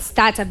difference.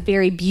 That's a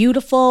very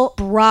beautiful,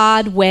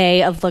 broad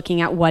way of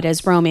looking at what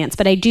is romance.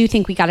 But I do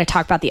think we got to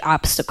talk about the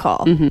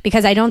obstacle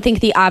because I don't think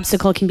the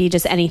obstacle can be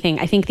just anything.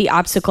 I think the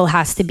obstacle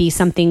has to be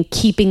something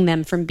keeping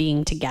them from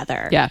being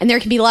together. And there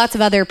can be lots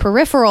of other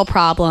peripheral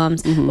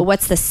problems, but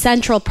what's the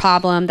central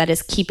problem that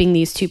is keeping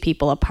these two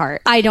people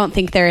apart? I don't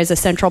think there is a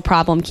central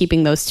problem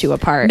keeping those two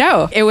apart.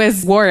 No, it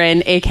was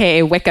Warren,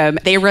 aka Wickham.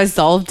 They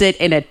resolved it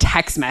in a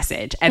text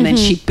message and then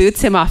she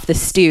boots him off the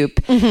stoop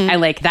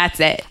and like that's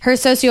it. Her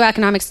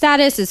socioeconomic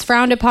status is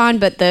frowned upon,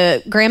 but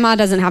the grandma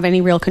doesn't have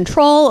any real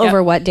control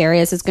over what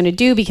Darius is going to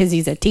do because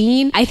he's a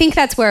teen. I think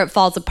that's where it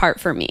falls apart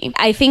for me.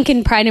 I think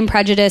in Pride and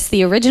Prejudice,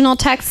 the original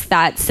text,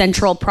 that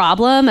central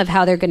problem of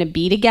how they're going to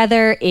be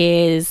together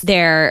is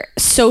their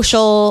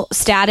social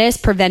status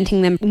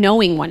preventing them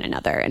knowing one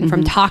another and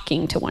from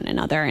talking to one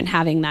another and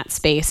having that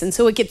space. And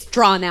so it gets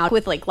drawn out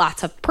with like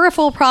lots of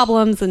peripheral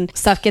problems and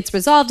stuff gets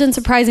resolved in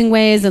surprising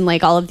ways and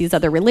like all of these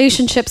other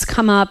relationships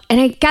come up. And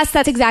I guess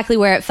that's exactly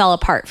where it fell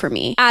apart for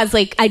me. As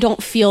like, I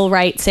don't feel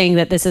right saying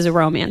that this is a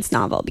romance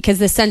novel because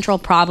the central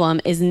problem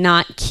is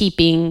not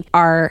keeping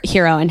our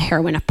hero and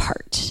heroine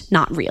apart.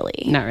 Not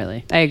really. Not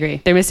really. I agree.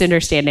 Their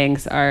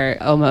misunderstandings are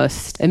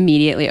almost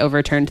immediately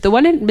overturned. The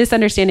one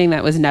misunderstanding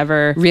that was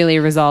never really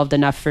resolved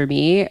enough for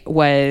me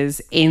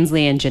was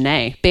Ainsley and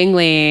Janae.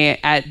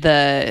 Bingley, at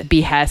the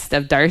behest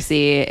of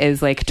Darcy,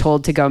 is like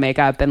told to go make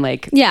up and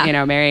like, you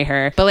know, marry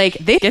her. But like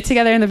they get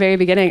together in the very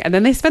beginning and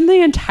then they spend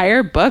the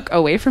entire book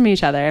away from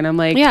each other. And I'm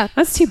like,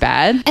 that's too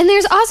bad. And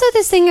there's also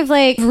this thing of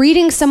like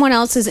reading someone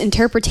else's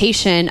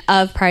interpretation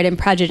of Pride and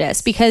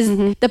Prejudice because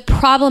the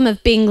problem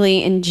of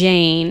Bingley and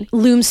Jane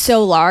looms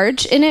so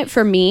large in it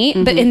for me.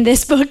 But in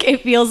this book,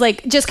 it feels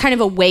like just kind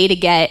of a way to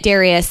get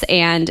Darius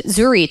and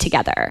Zuri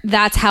together.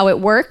 That's how it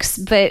works.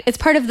 But it's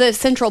part of the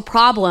central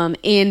problem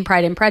in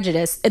Pride and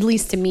Prejudice. At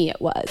least to me,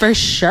 it was. For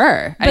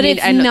sure. But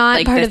it's not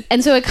like part of...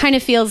 And so it kind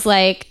of feels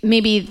like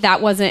maybe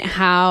that wasn't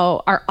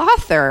how our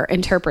author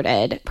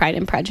interpreted Pride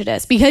and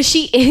Prejudice because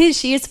she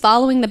is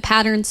following the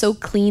pattern so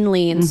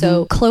cleanly and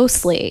so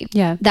closely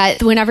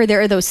that whenever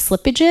there are those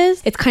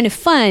slippages, it's kind of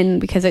fun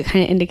because it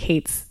kind of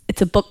indicates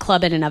it's a book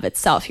club in and of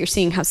itself. You're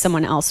seeing how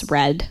someone else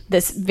read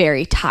this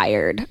very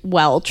tired,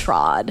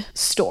 well-trod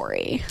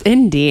story.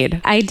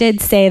 Indeed. I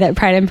did say that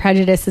Pride and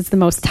Prejudice is the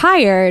most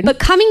tired, but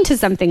coming to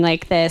something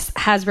like this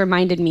has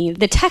reminded me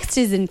the text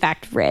is in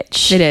fact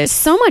rich. It is.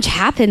 So much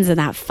happens in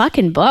that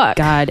fucking book.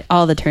 God,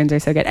 all the turns are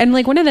so good. And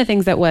like one of the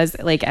things that was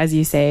like, as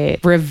you say,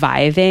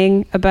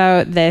 reviving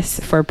about this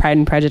for Pride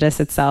and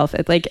Prejudice itself,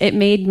 it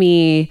made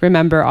me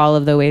remember all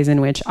of the ways in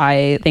which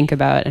I think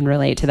about and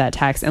relate to that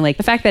text. And like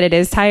the fact that it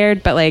is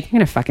tired, but like I'm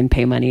gonna fucking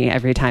pay money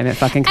every time it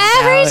fucking comes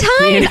every out.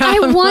 Time. You know? I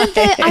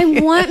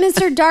want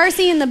Mr.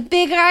 Darcy and the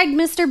big-eyed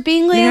Mr.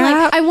 Bingley. Yeah.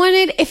 Like I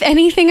wanted, if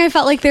anything, I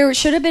felt like there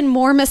should have been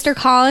more Mr.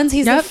 Collins.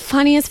 He's the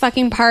funniest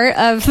fucking part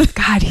of...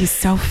 God, he's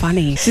so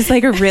funny. She's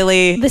like a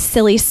really... the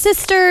silly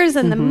sisters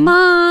and the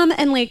mom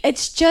and like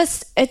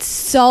it's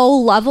so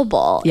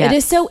lovable. It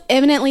is so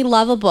eminently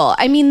lovable.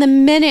 I mean, the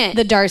minute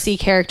the Darcy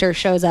character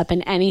shows up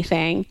in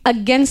anything,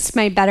 against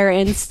my better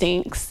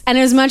instincts, and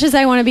as much as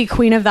I want to be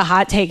queen of the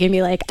hot take and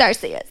be like,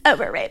 Darcy is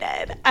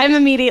overrated, I'm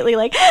immediately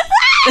like, here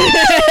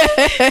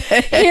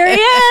he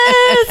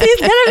is. He's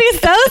gonna be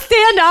so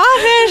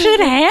standoffish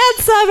and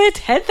handsome at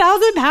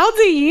 10,000 pounds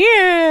a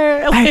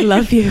year. Like, I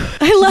love you.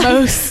 I love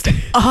most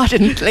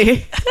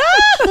ardently.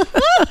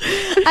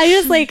 I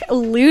just like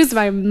lose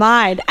my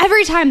mind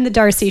every time the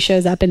Darcy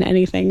shows up in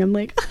anything. I'm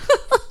like,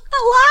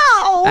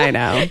 hello. I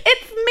know.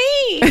 It's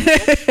me.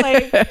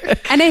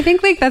 And I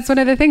think like that's one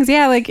of the things,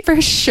 like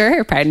for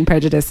sure Pride and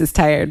Prejudice is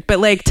tired, but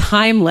like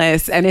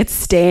timeless, and its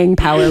staying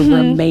power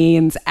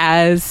remains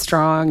as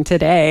strong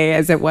today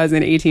as it was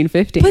in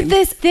 1815. But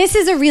this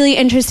is a really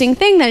interesting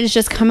thing that has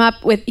just come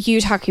up with you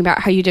talking about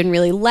how you didn't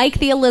really like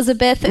the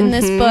Elizabeth in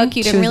this book.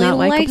 You didn't really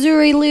like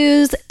Zuri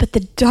Luz, but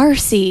the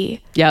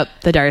Darcy Yep,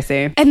 the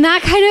Darcy. And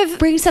that kind of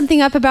brings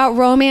something up about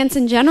romance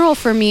in general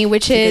for me,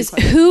 which is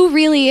who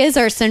really is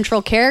our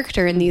central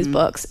character in these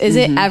books? Is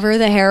it ever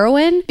the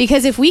heroine?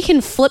 Because if we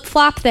can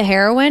flip-flop the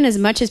heroine as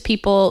much as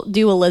people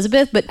do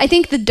Elizabeth, but I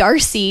think the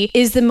Darcy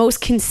is the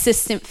most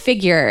consistent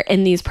figure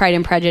in these Pride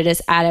and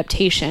Prejudice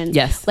adaptations.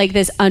 Yes. Like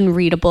this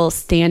unreadable,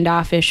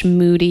 standoffish,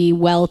 moody,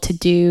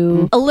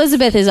 well-to-do.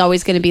 Elizabeth is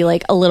always going to be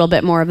like a little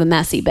bit more of a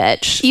messy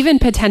bitch. Even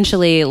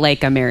potentially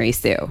like a Mary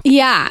Sue.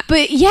 Yeah.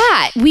 But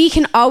yeah, we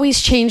can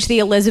always change the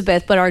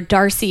Elizabeth, but our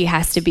Darcy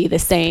has to be the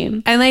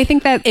same. And I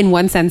think that in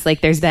one sense,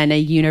 like there's been a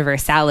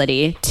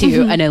universality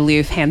to an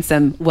aloof,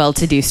 handsome,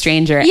 well-to-do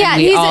stranger. Yeah,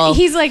 and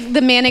he's like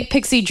the manic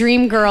pixie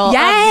dream girl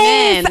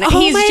yes! of men.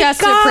 He's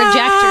just a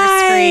projector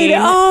screen.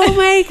 Oh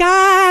my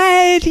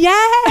God.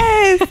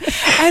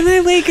 Yes. And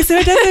then like, so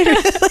it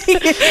doesn't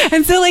really,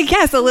 and so like,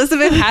 yes,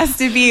 Elizabeth has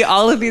to be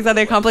all of these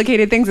other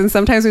complicated things. And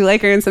sometimes we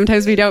like her and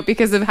sometimes we don't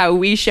because of how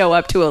we show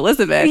up to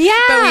Elizabeth. Yeah.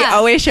 But we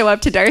always show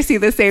up to Darcy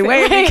the same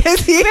way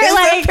because he is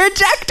like, a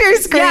projector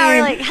screen. Yeah,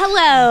 we're like,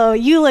 hello,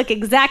 you look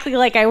exactly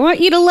like I want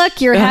you to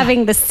look. You're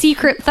having the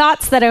secret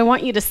thoughts that I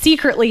want you to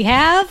secretly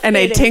have. And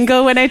I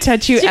tingle when I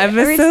touch you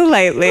ever so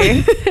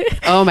lightly.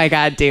 Oh my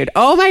God, dude.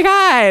 Oh my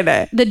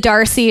God. The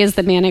Darcy is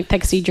the manic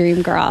pixie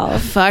dream girl.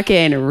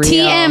 Fucking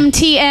real.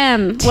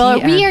 TM.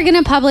 Well, we are going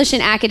to publish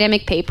an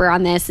academic paper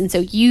on this, and so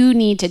you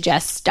need to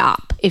just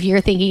stop if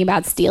you're thinking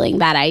about stealing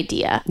that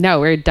idea. No,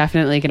 we're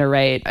definitely going to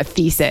write a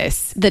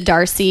thesis. The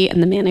Darcy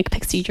and the manic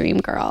pixie dream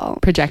girl.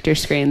 Projector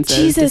screens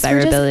of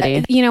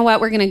desirability. You know what?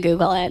 We're going to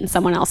Google it, and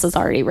someone else has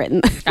already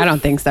written. I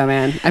don't think so,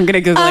 man. I'm going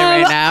to Google it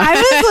right now. I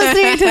was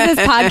listening to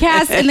this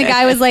podcast, and the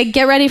guy was like,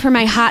 get ready for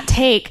my hot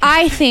take.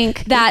 I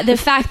think that the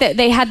fact that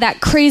they had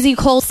that crazy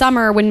cold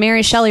summer when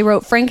Mary Shelley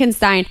wrote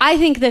Frankenstein, I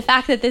think the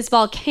fact that this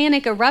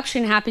volcanic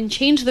eruption happened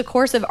changed the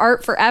course of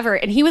art forever.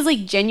 And he was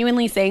like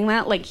genuinely saying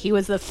that, like he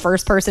was the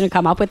first person to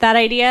come up with that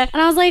idea.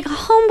 And I was like,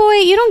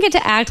 homeboy, you don't get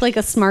to act like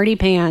a smarty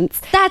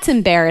pants. That's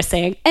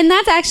embarrassing. And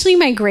that's actually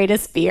my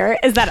greatest fear,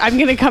 is that I'm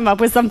going to come up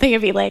with something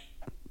and be like,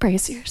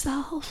 brace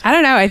yourself. I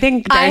don't know. I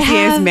think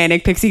Darcy's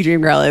manic pixie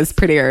dream girl is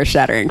pretty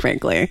earth-shattering,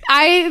 frankly.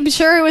 I'm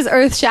sure it was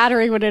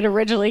earth-shattering when it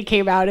originally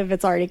came out, if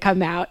it's already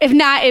come out. If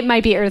not, it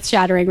might be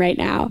earth-shattering right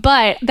now.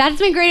 But that's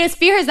my greatest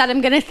fear, is that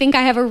I'm going to think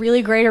I have a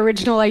really great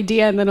original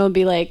idea, and then it'll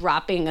be like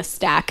dropping a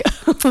stack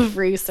of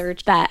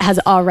research that has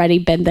already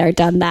been there,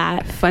 done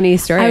that. Funny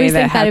story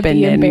that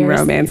happened in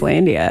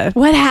Romancelandia.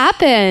 What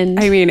happened?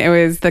 I mean, it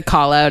was the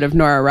call out of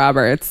Nora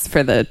Roberts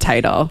for the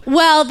title.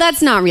 Well,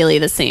 that's not really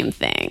the same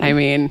thing. I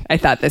mean, I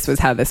thought this was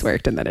how this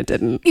worked and then it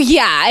didn't.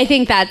 Yeah, I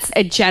think that's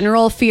a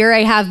general fear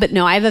I have, but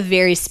no, I have a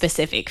very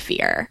specific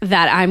fear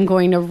that I'm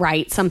going to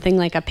write something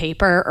like a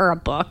paper or a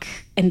book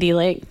and be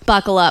like,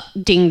 buckle up,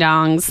 ding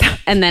dongs.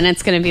 And then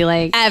it's going to be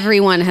like,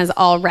 everyone has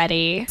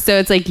already So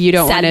it's like, you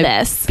don't want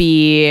to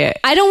be...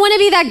 I don't want to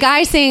be that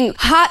guy saying,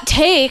 hot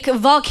take,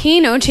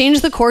 volcano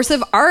changed the course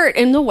of art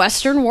in the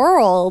Western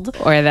world.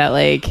 Or that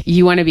like,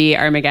 you want to be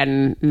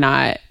Armageddon,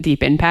 not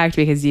Deep Impact,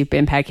 because Deep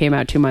Impact came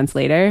out 2 months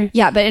later.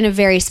 Yeah, but in a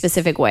very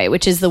specific way,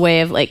 which is the way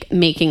of like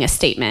making a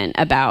statement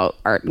about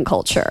art and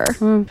culture.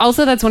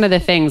 Also, that's one of the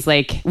things,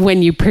 like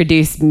when you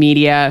produce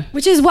media,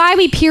 which is why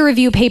we peer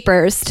review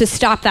papers, to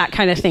stop that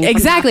kind of thing.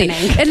 Exactly.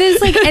 And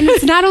it's like, and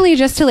it's not only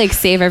just to like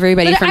save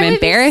everybody from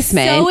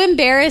embarrassment. I would be so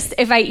embarrassed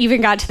if I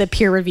even got to the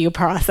peer review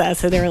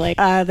process and they were like,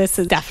 this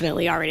is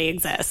definitely already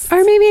exists.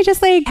 Or maybe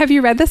just like, have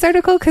you read this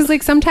article? Because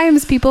like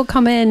sometimes people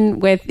come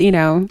in with, you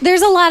know,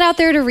 there's a lot out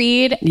there to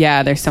read.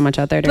 Yeah, there's so much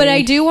out there to read. But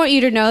I do want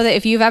you to know that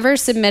if you've ever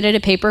submitted a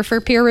paper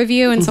for peer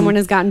review and someone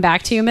has gotten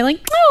back to you and been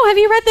like, oh, have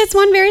you read this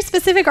one very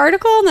specific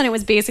article? And then it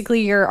was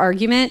basically your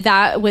argument.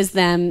 That was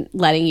them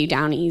letting you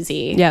down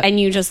easy. Yeah. And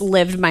you just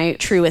lived my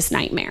truest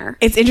nightmare.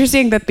 It's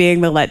interesting that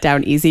being the let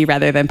down easy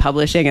rather than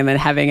publishing and then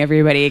having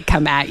everybody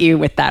come at you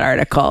with that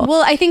article.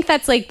 Well, I think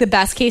that's like the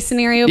best case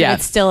scenario, but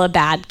it's still a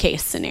bad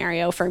case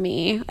scenario for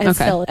me. It's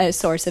still a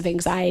source of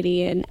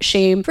anxiety and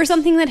shame for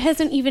something that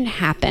hasn't even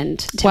happened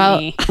to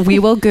me. Well, we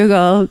will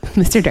Google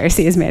Mr.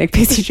 Darcy's Manic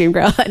Pixie Dream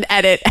Girl and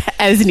edit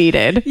as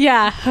needed.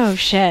 Yeah. Oh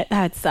shit,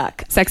 that'd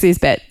suck.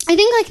 Sexiest bit. I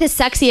think like the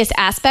sexiest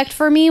aspect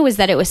for me was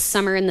that it was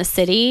summer in the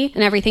city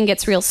and everything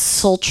gets real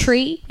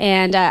sultry.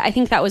 And I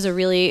think that was a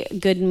really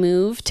good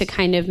move to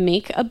kind of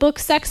make a book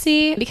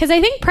sexy, because I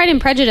think Pride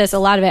and Prejudice, a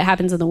lot of it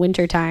happens in the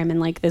wintertime and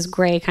like this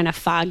gray kind of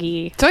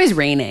foggy. It's always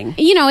raining.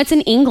 You know, it's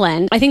in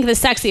England. I think the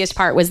sexiest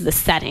part was the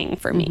setting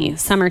for me.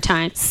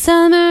 Summertime.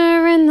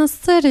 Summer in the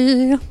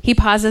city. He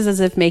pauses as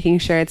if making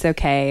sure it's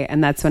okay,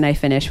 and that's when I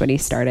finish what he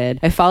started.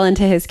 I fall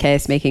into his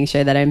kiss, making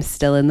sure that I'm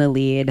still in the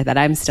lead, that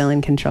I'm still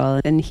in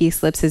control, and he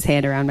slips his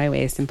hand around my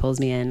waist and pulls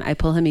me in. I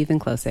pull him even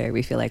closer.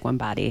 We feel like one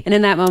body. And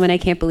in that moment, I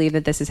can't believe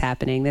that this is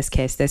happening. This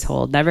kiss, this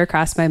hold, never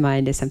crossed my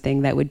mind as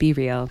something that would be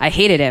real. I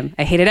hated him.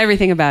 I hated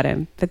everything about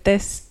him. But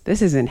this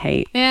isn't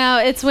hate.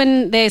 Yeah, it's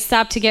when they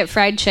stopped to get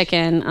fried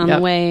chicken on the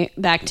way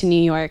back to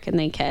New York and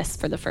they kiss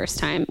for the first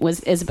time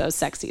was Isabeau's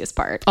sexiest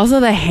part. Also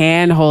the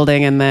hand holding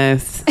hand-holding in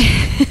this.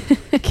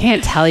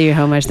 Can't tell you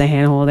how much the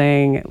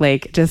hand-holding,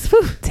 like, just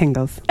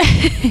tingles.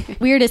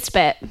 Weirdest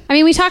bit. I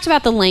mean, we talked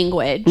about the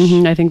language.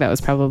 I think that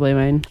was probably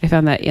mine. I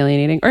found that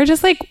alienating. Or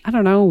just like, I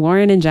don't know,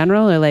 Warren in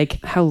general, or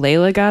like how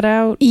Layla got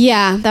out.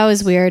 Yeah, that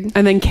was weird.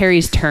 And then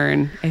Carrie's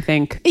turn, I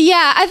think.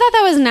 Yeah, I thought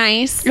that was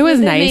nice. It was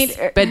nice,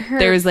 but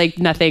there was like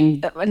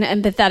nothing. An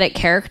empathetic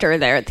character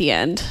there at the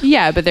end.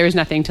 Yeah, but there was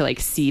nothing to like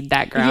seed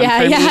that ground for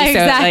me. Exactly.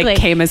 So it like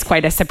came as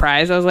quite a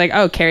surprise. I was like,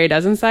 oh, Carrie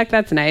doesn't suck?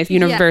 That's nice.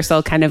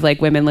 Universal kind of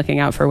like women looking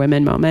out for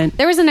women moment.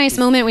 There was a nice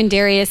moment when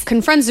Darius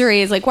confronts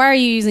Zuri, is like, why are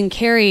you using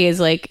Carrie as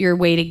like your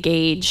way to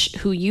gauge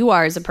who you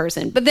are as a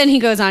person? But then he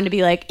goes on to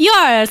be like,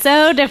 you're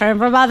so different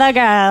from other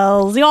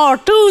girls. You're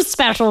too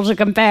special to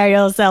compare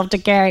yourself to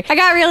Carrie. I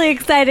got really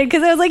excited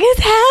because I was like, it's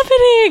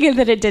happening. And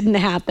then it didn't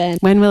happen.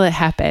 When will it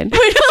happen? When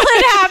will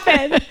it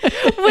happen?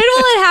 When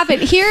will it happen?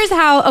 Here's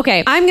how,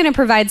 okay, I'm going to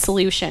provide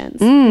solutions,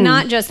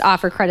 not just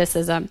offer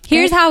criticism.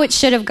 Here's how it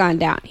should have gone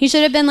down. He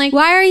should have been like,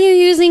 why are you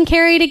using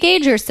Carrie to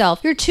gauge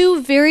yourself? You're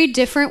two very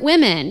different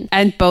women.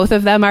 And both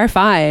of them are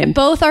fine.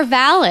 Both are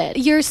valid.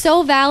 You're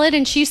so valid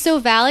and she's so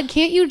valid.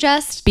 Can't you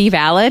just be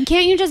valid?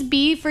 Can't you just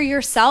be for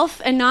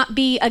yourself and not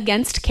be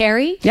against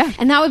Carrie? Yeah.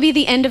 And that would be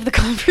the end of the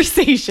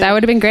conversation. That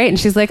would have been great. And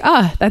she's like,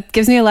 oh, that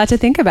gives me a lot to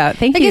think about.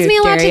 Thank you, That gives me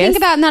a lot to Darius. think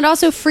about. And that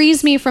also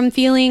frees me from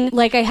feeling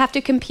like I have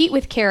to compete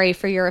with Carrie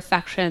for your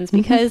affections,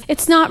 because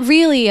it's not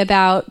really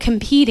about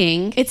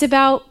competing. It's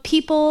about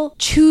people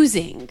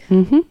choosing.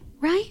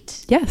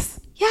 Right? Yes.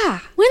 Yeah.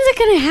 When's it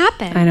going to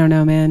happen? I don't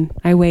know, man.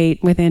 I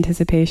wait with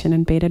anticipation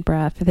and bated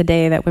breath for the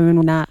day that women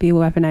will not be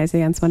weaponized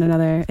against one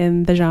another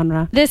in the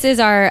genre. This is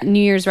our New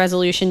Year's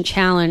resolution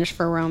challenge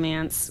for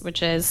romance,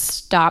 which is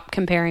stop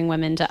comparing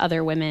women to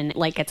other women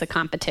like it's a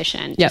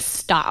competition. Yep. Just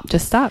stop.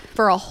 Just stop.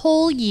 For a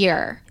whole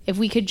year, if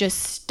we could just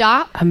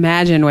stop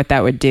Imagine what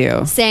that would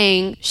do.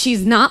 saying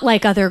she's not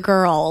like other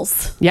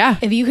girls. Yeah.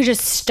 If you could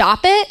just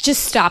stop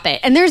it.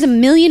 And there's a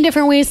million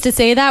different ways to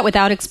say that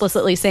without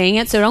explicitly saying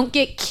it. So don't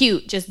get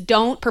cute. Just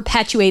don't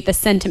perpetuate the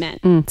sentiment.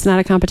 It's not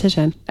a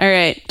competition. All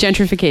right.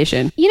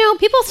 Gentrification. You know,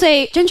 people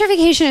say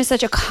gentrification is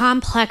such a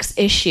complex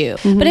issue.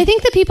 But I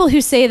think the people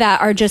who say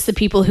that are just the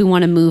people who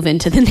want to move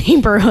into the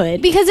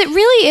neighborhood. Because it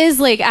really is,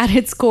 like, at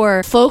its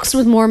core, folks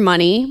with more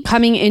money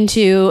coming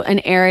into an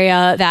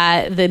area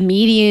that the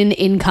median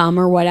income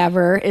or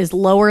whatever is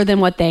lower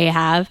than what they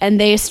have, and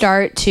they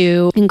start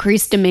to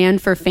increase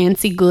demand for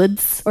fancy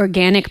goods,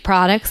 organic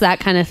products, that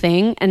kind of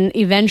thing, and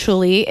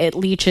eventually it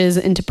leaches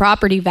into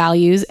property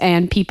values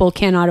and people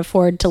cannot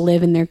afford to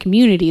live in their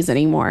communities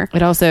anymore.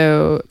 It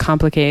also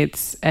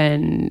complicates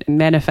and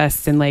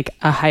manifests in like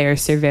a higher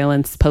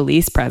surveillance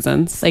police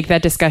presence. Like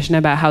that discussion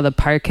about how the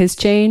park has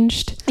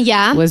changed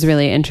was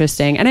really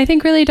interesting. And I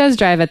think really does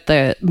drive at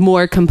the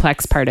more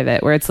complex part of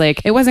it, where it's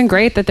like, it wasn't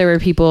great that there were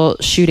people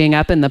shooting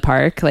up in the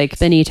park. Like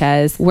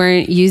Benitez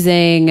weren't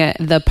using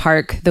the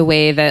park the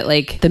way that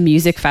like the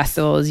music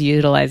festival is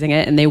utilizing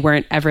it, and they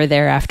weren't ever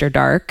there after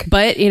dark.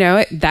 But you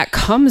know, that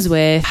comes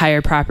with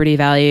higher property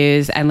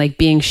values and like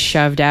being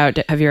shoved out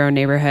of your own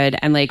neighborhood,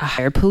 and like a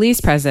higher police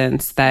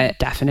presence that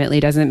definitely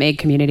doesn't make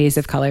communities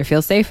of color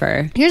feel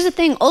safer. Here's the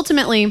thing.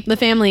 Ultimately, the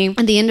family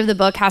at the end of the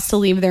book has to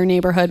leave their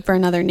neighborhood for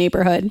another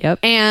neighborhood. Yep.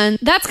 And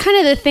that's kind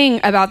of the thing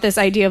about this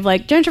idea of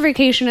like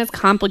gentrification is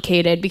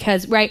complicated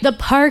because, right, the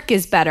park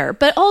is better,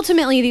 but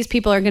ultimately these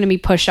people are going to be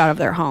pushed out of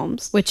their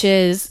homes, which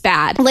is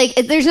bad. Like,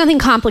 there's nothing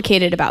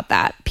complicated about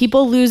that.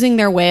 People losing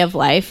their way of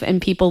life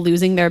and people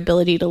losing their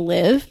ability to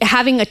live,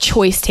 having a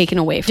choice taken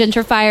away.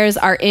 Gentrifiers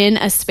are in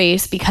a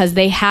space because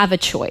they have a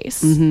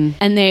choice,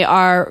 and they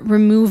are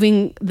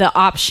removing the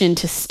option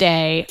to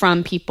stay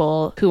from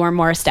people who are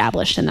more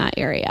established in that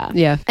area.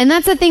 Yeah. And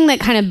that's the thing that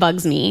kind of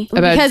bugs me.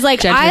 About because like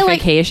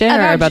gentrification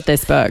or about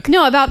this book?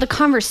 No, about the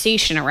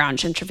conversation around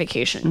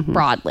gentrification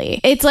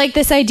broadly. It's like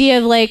this idea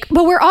of like,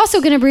 but we're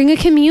also going to bring a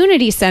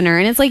community center.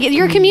 And it's like,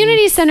 your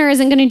community center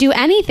isn't going to do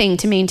anything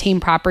to maintain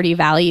property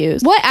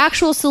values. What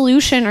actual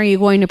solution are you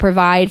going to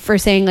provide for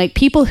saying like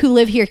people who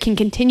live here can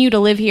continue to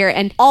live here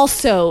and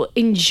also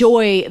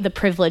enjoy the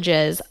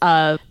privileges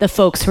of the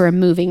folks who are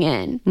moving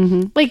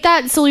in? Like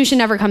that solution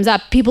never comes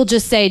up. People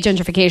just say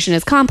gentrification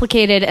is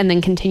complicated and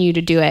then continue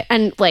to do it.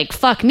 And like,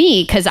 fuck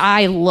me, because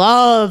I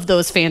love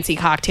those fancy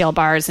cocktail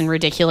bars and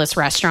ridiculous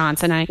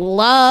restaurants. And I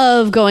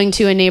love going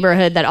to a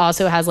neighborhood that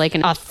also has like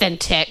an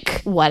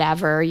authentic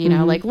whatever, you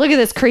know, like look at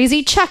this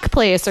crazy Czech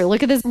place or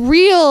look at this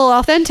real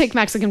authentic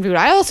Mexican food.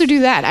 I also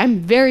do that. I'm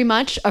very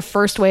much a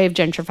first wave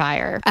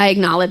gentrifier. I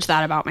acknowledge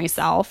that about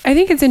myself. I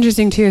think it's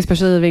interesting too,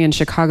 especially living in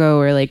Chicago,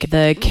 where like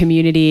the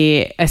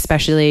community,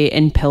 especially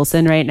in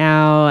Pilsen right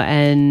now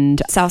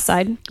and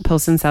Southside.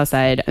 Pilsen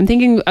Southside. I'm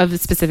thinking of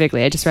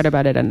specifically, I just read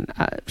about it in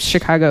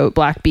Chicago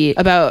Black Beat,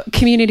 about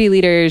community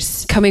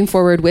leaders coming coming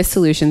forward with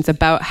solutions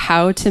about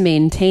how to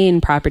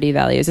maintain property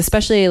values,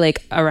 especially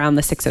like around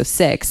the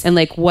 606 and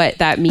like what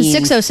that means. The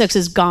 606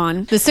 is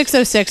gone. The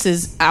 606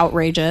 is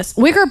outrageous.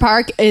 Wicker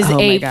Park is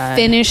a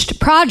finished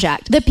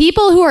project. The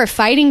people who are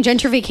fighting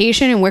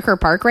gentrification in Wicker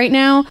Park right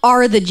now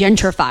are the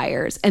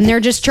gentrifiers, and they're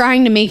just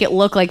trying to make it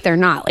look like they're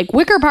not. Like,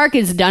 Wicker Park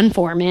is done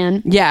for,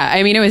 man. Yeah,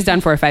 I mean, it was done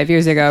for 5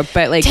 years ago,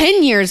 but like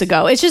 10 years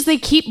ago. It's just they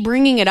keep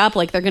bringing it up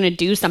like they're going to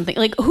do something.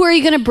 Like, who are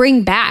you going to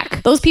bring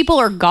back? Those people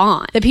are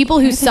gone. The people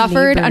who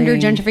suffered under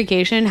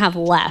gentrification have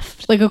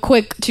left. Like a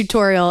quick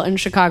tutorial in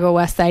Chicago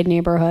West Side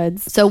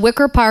neighborhoods. So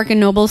Wicker Park and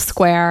Noble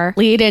Square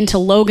lead into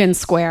Logan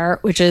Square,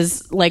 which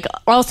is like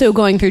also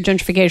going through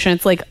gentrification.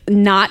 It's like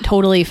not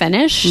totally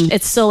finished.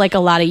 It's still like a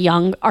lot of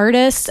young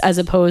artists as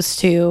opposed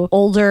to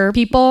older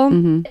people.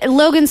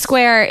 Logan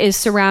Square is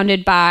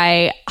surrounded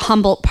by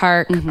Humboldt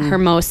Park,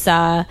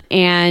 Hermosa,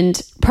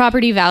 and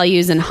property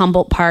values in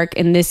Humboldt Park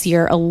in this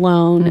year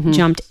alone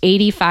jumped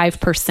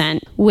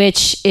 85%,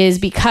 which is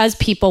because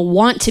people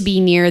want to be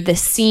near the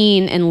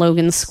scene in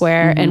Logan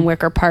Square and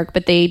Wicker Park,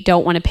 but they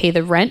don't want to pay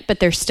the rent, but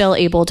they're still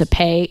able to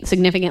pay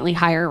significantly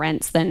higher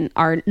rents than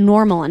are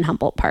normal in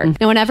Humboldt Park.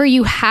 Now, whenever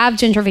you have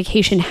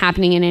gentrification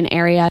happening in an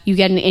area, you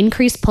get an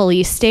increased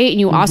police state, and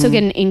you also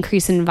get an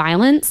increase in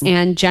violence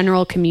and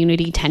general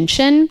community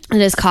tension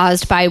that is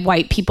caused by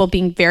white people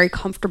being very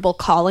comfortable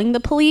calling the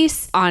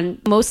police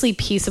on mostly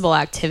peaceable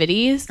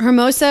activities.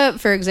 Hermosa,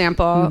 for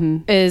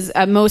example, is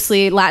a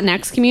mostly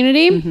Latinx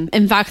community.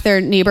 In fact, their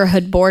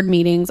neighborhood board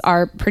meetings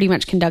are pretty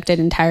much conducted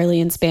entirely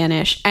in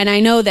Spanish. And I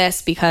know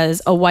this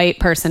because a white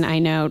person I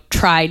know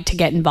tried to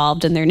get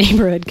involved in their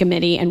neighborhood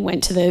committee and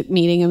went to the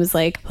meeting and was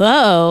like,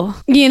 whoa,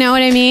 you know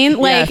what I mean?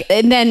 Like,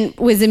 and then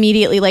was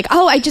immediately like,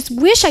 oh, I just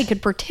wish I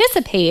could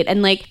participate.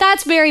 And like,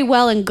 that's very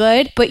well and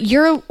good, but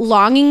your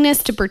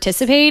longingness to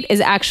participate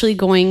is actually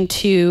going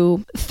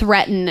to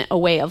threaten a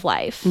way of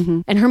life.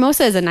 And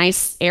Hermosa is a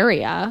nice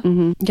area.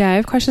 Yeah, I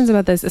have questions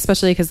about this,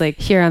 especially because like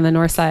here on the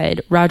north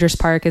side, Rogers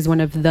Park is one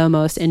of the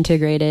most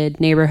integrated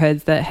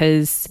neighborhoods that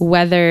has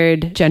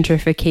weathered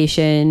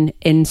gentrification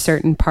in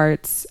certain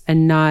parts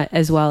and not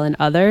as well in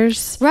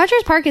others.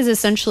 Rogers Park is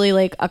essentially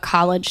like a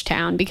college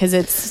town because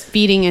it's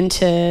feeding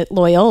into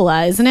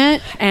Loyola, isn't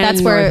it? And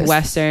that's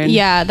Northwestern.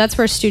 Yeah, that's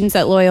where students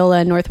at Loyola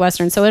and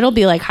Northwestern. So it'll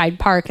be like Hyde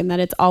Park, and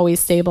that it's always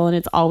stable and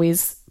it's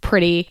always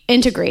pretty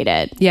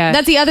integrated. Yeah.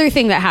 That's the other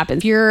thing that happens.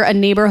 If you're a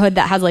neighborhood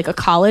that has like a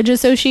college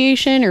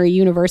association or a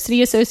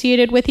university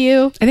associated with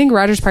you. I think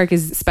Rogers Park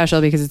is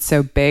special because it's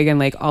so big, and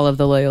like all of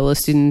the Loyola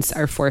students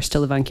are forced to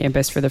live on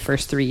campus for the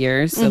first 3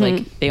 years. So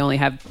like they only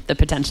have the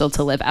potential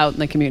to live out in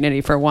the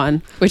community for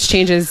one, which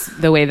changes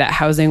the way that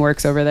housing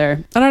works over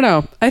there. I don't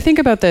know. I think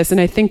about this,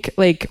 and I think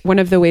like one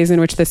of the ways in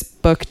which this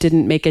book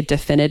didn't make a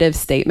definitive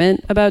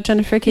statement about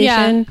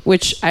gentrification,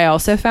 which I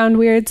also found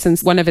weird,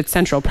 since one of its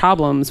central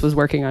problems was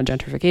working on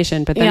gentrification.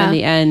 But then in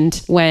the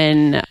end,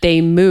 when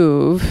they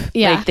move,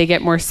 like they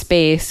get more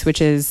space,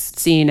 which is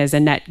seen as a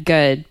net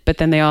good, but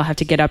then they all have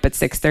to get up at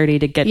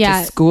 6:30 to get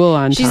to school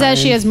on time. She says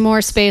she has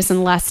more space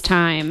and less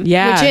time.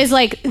 Which is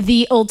like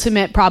the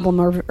ultimate problem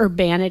of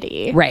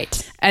urbanity.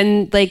 Right.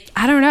 And like,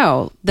 I don't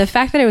know. The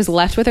fact that I was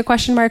left with a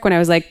question mark when I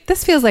was like,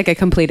 this feels like a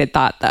completed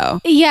thought though.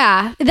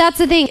 Yeah, that's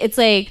the thing. It's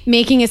like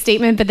making a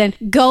statement, but then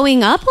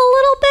going up a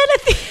little bit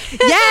at the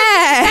end.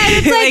 Yeah.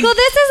 It's like, well,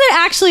 this isn't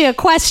actually a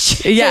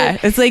question. Yeah.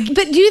 It's like,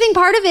 but do you think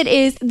part of it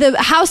is the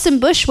house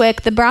in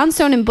Bushwick, the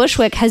brownstone in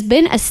Bushwick has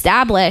been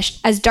established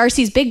as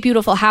Darcy's big,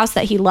 beautiful house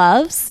that he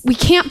loves? We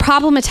can't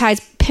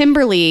problematize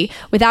Pemberley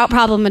without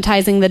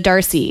problematizing the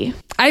Darcy.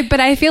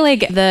 But I feel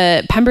like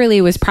the Pemberley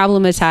was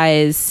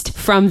problematized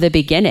from the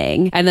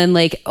beginning, and then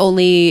like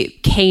only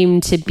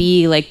came to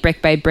be like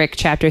brick by brick,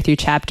 chapter through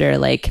chapter,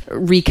 like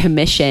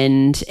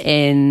recommissioned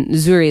in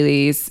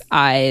Zurile's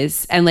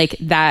eyes, and like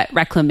that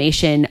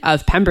reclamation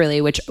of Pemberley,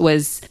 which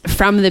was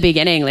from the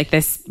beginning like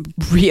this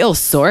real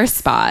sore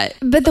spot.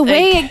 But the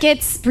way it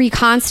gets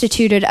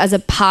reconstituted as a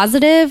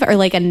positive or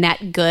like a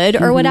net good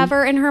or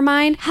whatever in her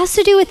mind has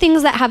to do with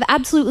things that have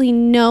absolutely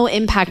no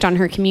impact on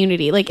her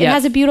community. Like it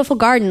has a beautiful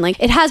garden. Like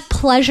it has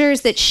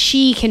pleasures that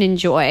she can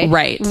enjoy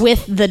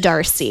with the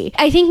Darcy.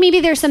 I think maybe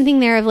there's something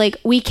there of like,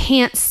 we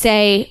can't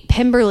say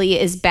Pemberley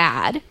is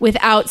bad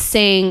without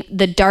saying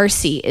the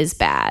Darcy is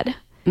bad.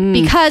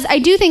 Because I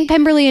do think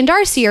Pemberley and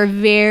Darcy are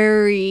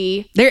they're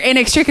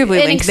inextricably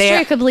linked.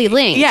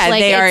 Linked. Yeah, like,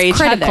 they are each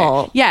critical.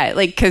 other. Yeah,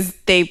 like because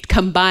they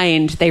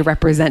combined, they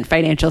represent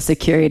financial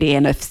security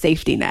and a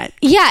safety net.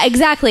 Yeah,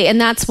 exactly.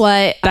 And that's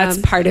what that's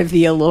part of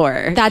the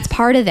allure. That's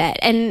part of it.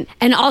 And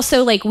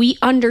also like we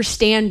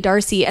understand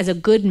Darcy as a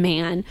good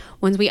man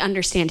once we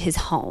understand his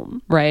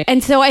home. Right.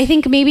 And so I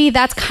think maybe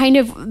that's kind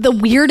of the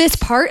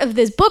weirdest part of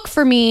this book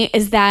for me,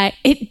 is that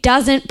it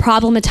doesn't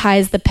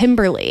problematize the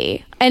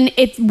Pemberley. And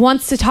it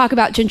wants to talk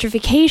about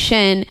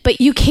gentrification,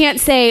 but you can't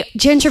say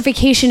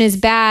gentrification is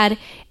bad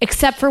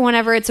except for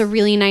whenever it's a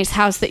really nice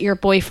house that your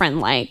boyfriend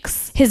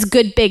likes. His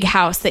good big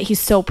house that he's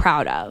so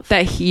proud of.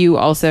 That you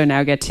also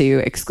now get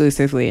to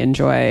exclusively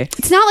enjoy.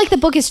 It's not like the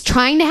book is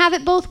trying to have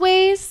it both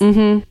ways,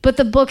 but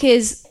the book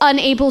is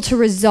unable to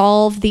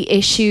resolve the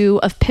issue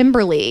of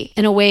Pemberley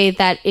in a way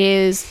that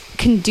is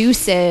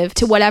conducive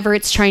to whatever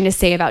it's trying to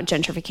say about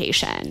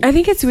gentrification. I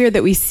think it's weird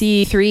that we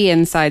see 3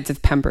 insides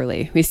of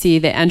Pemberley. We see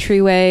the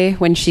entryway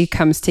when she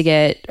comes to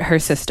get her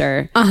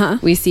sister.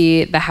 We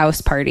see the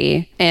house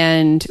party,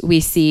 and we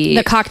see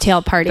the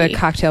cocktail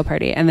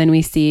party. And then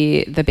we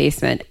see the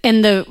basement.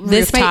 And the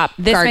rooftop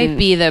This garden. might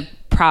be the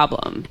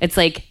problem. It's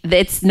like,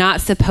 it's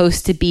not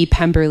supposed to be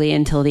Pemberley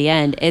until the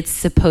end. It's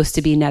supposed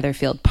to be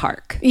Netherfield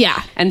Park.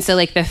 Yeah. And so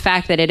like the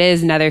fact that it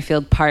is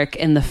Netherfield Park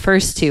in the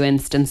first 2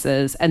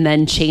 instances and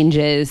then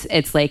changes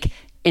its like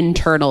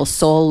internal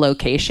sole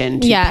location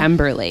to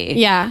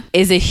Pemberley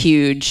is a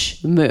huge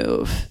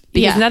move.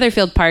 Because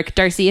Netherfield Park,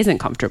 Darcy isn't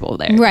comfortable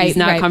there. Right. He's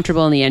not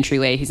comfortable in the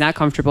entryway. He's not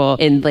comfortable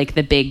in like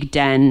the big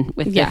den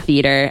with the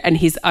theater. And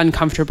he's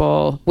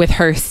uncomfortable with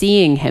her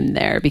seeing him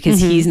there because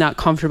he's not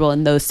comfortable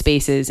in those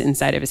spaces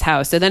inside of his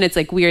house. So then it's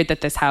like weird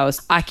that this house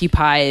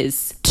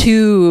occupies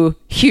 2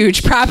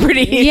 huge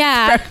properties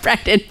from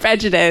Pride and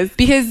Prejudice.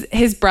 Because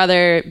his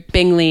brother,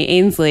 Bingley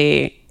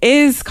Ainsley,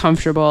 is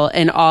comfortable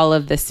in all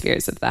of the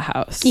spheres of the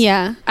house.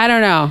 Yeah. I don't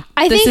know.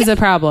 This is a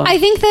problem. I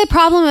think the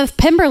problem of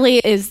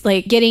Pemberley is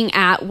like getting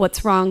at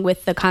what's wrong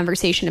with the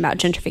conversation about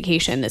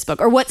gentrification in this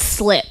book, or what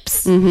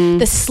slips.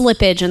 The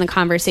slippage in the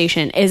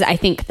conversation is, I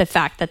think, the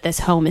fact that this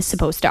home is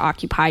supposed to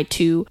occupy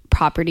 2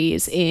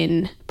 properties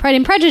in Pride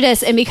and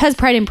Prejudice. And because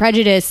Pride and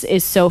Prejudice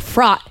is so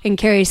fraught and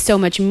carries so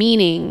much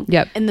meaning,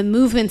 and the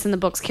movements in the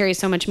books carry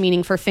so much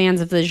meaning for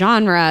fans of the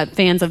genre,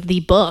 fans of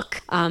the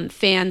book,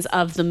 fans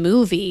of the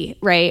movie,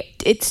 right?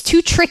 It's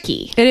too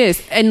tricky. It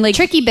is. And like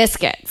tricky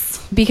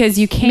biscuits. Because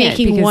you can't.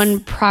 Making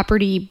one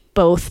property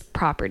both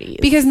properties.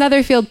 Because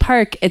Netherfield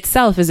Park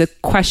itself is a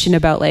question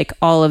about like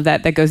all of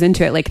that goes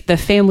into it. Like the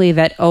family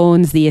that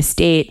owns the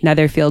estate,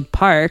 Netherfield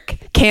Park,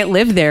 can't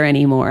live there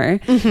anymore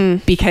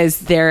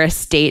because their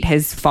estate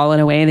has fallen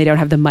away and they don't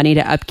have the money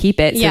to upkeep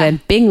it. So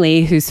then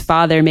Bingley, whose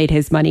father made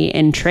his money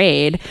in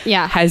trade,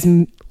 has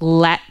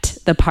let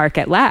the park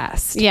at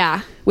last.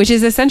 Yeah. Which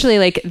is essentially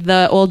like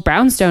the old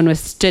brownstone was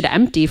stood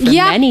empty for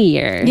many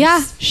years.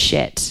 Yeah.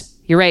 Shit.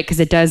 You're right, because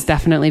it does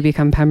definitely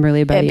become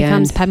Pemberley by the end. It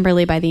becomes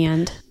Pemberley by the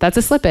end. That's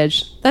a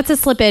slippage. That's a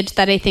slippage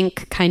that I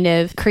think kind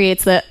of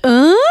creates the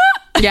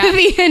at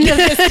the end of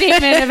the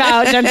statement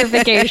about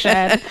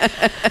gentrification.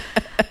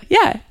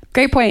 Yeah.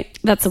 Great point.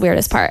 That's the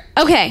weirdest part.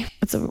 Okay.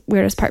 What's the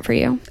weirdest part for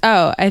you?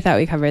 Oh, I thought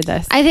we covered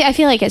this. I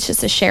feel like it's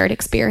just a shared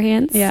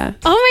experience. Yeah.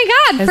 Oh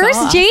my God. It's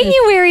First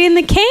January in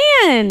the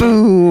can.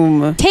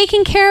 Boom.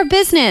 Taking care of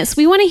business.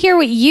 We want to hear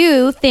what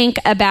you think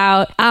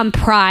about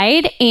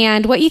Pride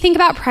and what you think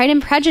about Pride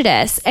and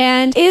Prejudice.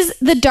 And is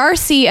the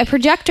Darcy a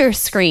projector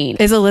screen?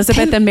 Is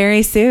Elizabeth a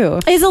Mary Sue?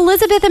 Is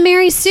Elizabeth a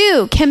Mary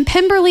Sue? Can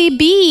Pemberley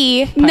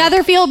be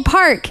Netherfield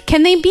Park?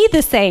 Can they be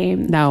the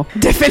same? No.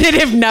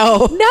 Definitive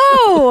no.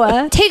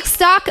 No. Take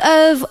stock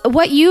of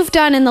what you've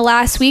done in the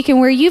last week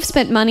and where you've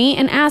spent money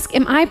and ask,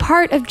 am I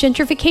part of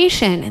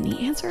gentrification? And the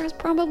answer is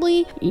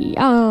probably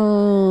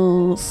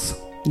yes.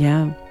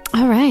 Yeah.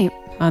 All right.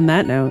 On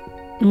that note,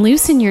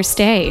 loosen your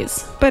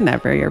stays, but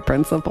never your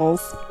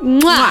principles.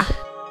 Mwah.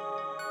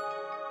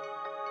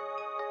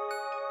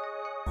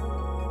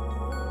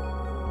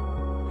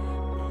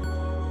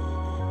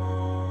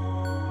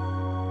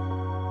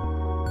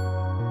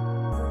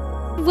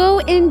 Whoa,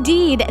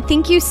 indeed.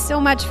 Thank you so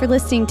much for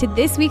listening to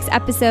this week's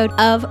episode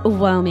of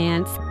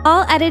Womance.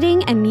 All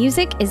editing and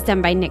music is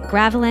done by Nick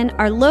Gravelin.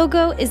 Our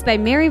logo is by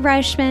Mary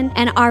Reichman,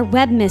 and our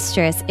web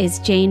mistress is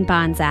Jane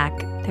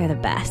Bonzak. They're the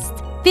best.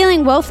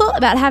 Feeling woeful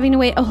about having to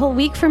wait a whole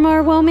week for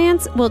more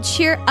Womance? Well,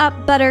 cheer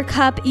up,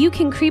 Buttercup. You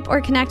can creep or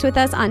connect with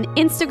us on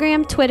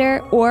Instagram,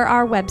 Twitter, or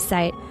our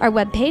website. Our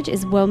webpage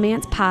is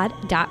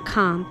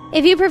womancepod.com.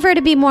 If you prefer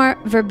to be more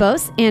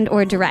verbose and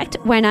or direct,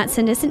 why not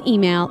send us an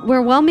email?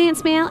 We're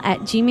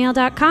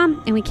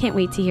womancemail@gmail.com, and we can't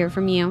wait to hear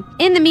from you.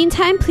 In the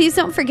meantime, please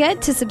don't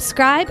forget to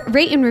subscribe,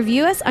 rate, and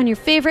review us on your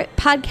favorite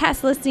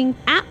podcast listening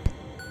app.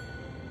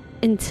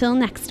 Until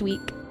next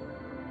week.